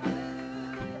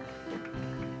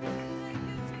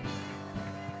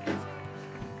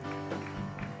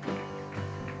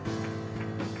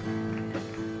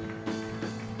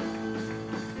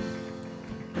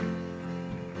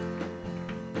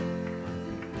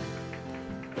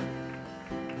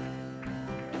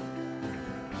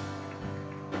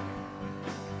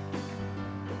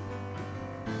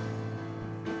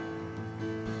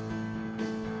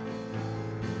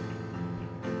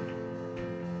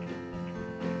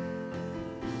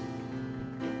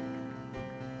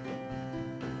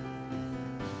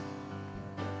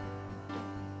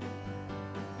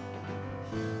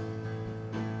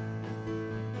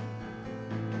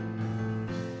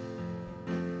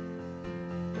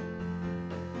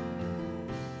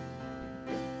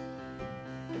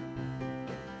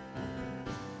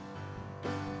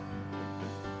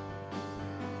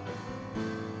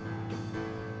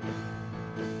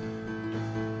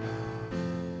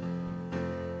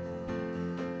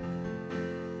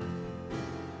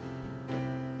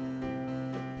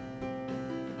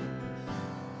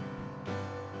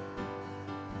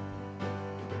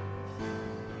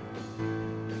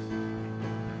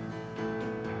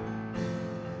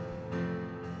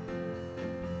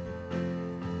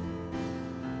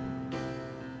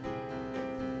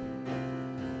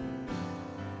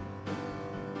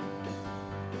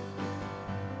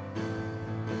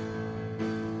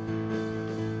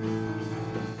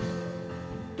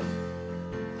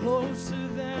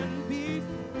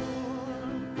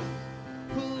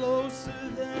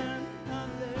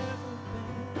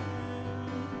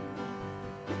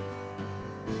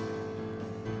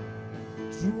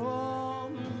 Draw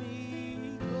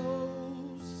me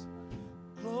close,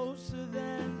 closer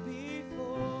than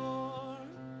before,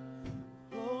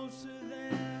 closer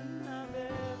than I've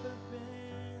ever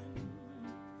been.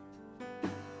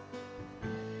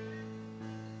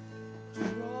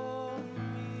 Draw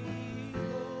me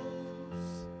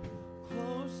close,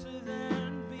 closer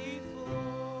than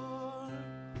before,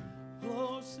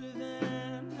 closer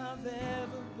than I've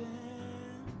ever been.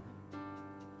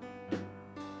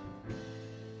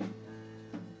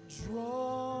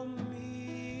 Draw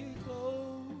me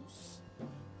close,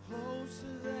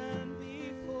 closer than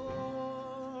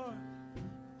before,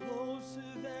 closer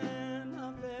than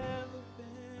I've ever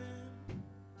been.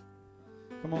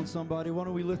 Come on, somebody. Why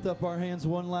don't we lift up our hands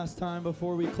one last time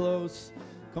before we close?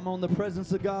 Come on, the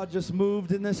presence of God just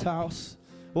moved in this house.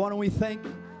 Why don't we thank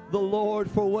the Lord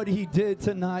for what He did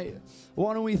tonight?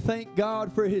 Why don't we thank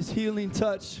God for His healing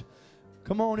touch?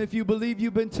 Come on, if you believe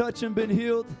you've been touched and been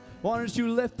healed, why don't you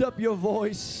lift up your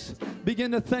voice?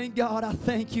 Begin to thank God. I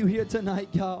thank you here tonight,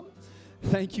 God.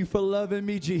 Thank you for loving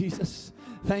me, Jesus.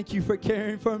 Thank you for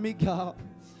caring for me, God.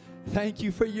 Thank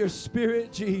you for your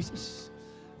spirit, Jesus.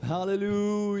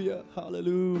 Hallelujah,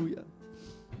 hallelujah.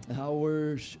 I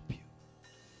worship you.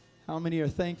 How many are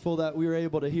thankful that we were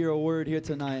able to hear a word here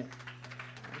tonight?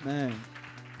 Man.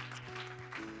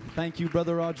 Thank you,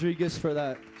 Brother Rodriguez, for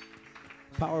that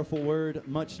powerful word,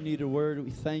 much needed word. We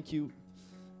thank you.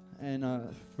 And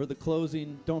for the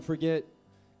closing, don't forget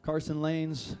Carson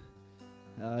Lanes.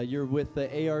 You're with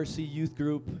the ARC Youth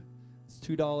Group. It's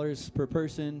 $2 per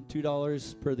person,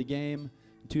 $2 per the game,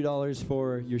 $2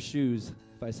 for your shoes,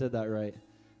 if I said that right.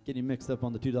 Getting mixed up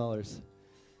on the $2.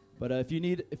 But if you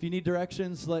need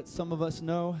directions, let some of us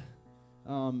know.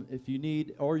 If you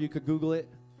need, or you could Google it.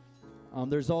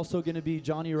 There's also going to be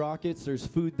Johnny Rockets. There's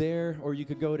food there, or you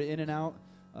could go to In-N-Out,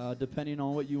 depending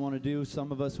on what you want to do.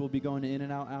 Some of us will be going to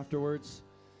In-N-Out afterwards.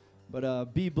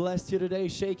 But be blessed here today.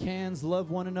 Shake hands,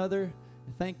 love one another.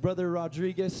 Thank Brother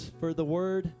Rodriguez for the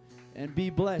word, and be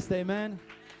blessed. Amen.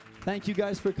 Thank you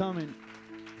guys for coming.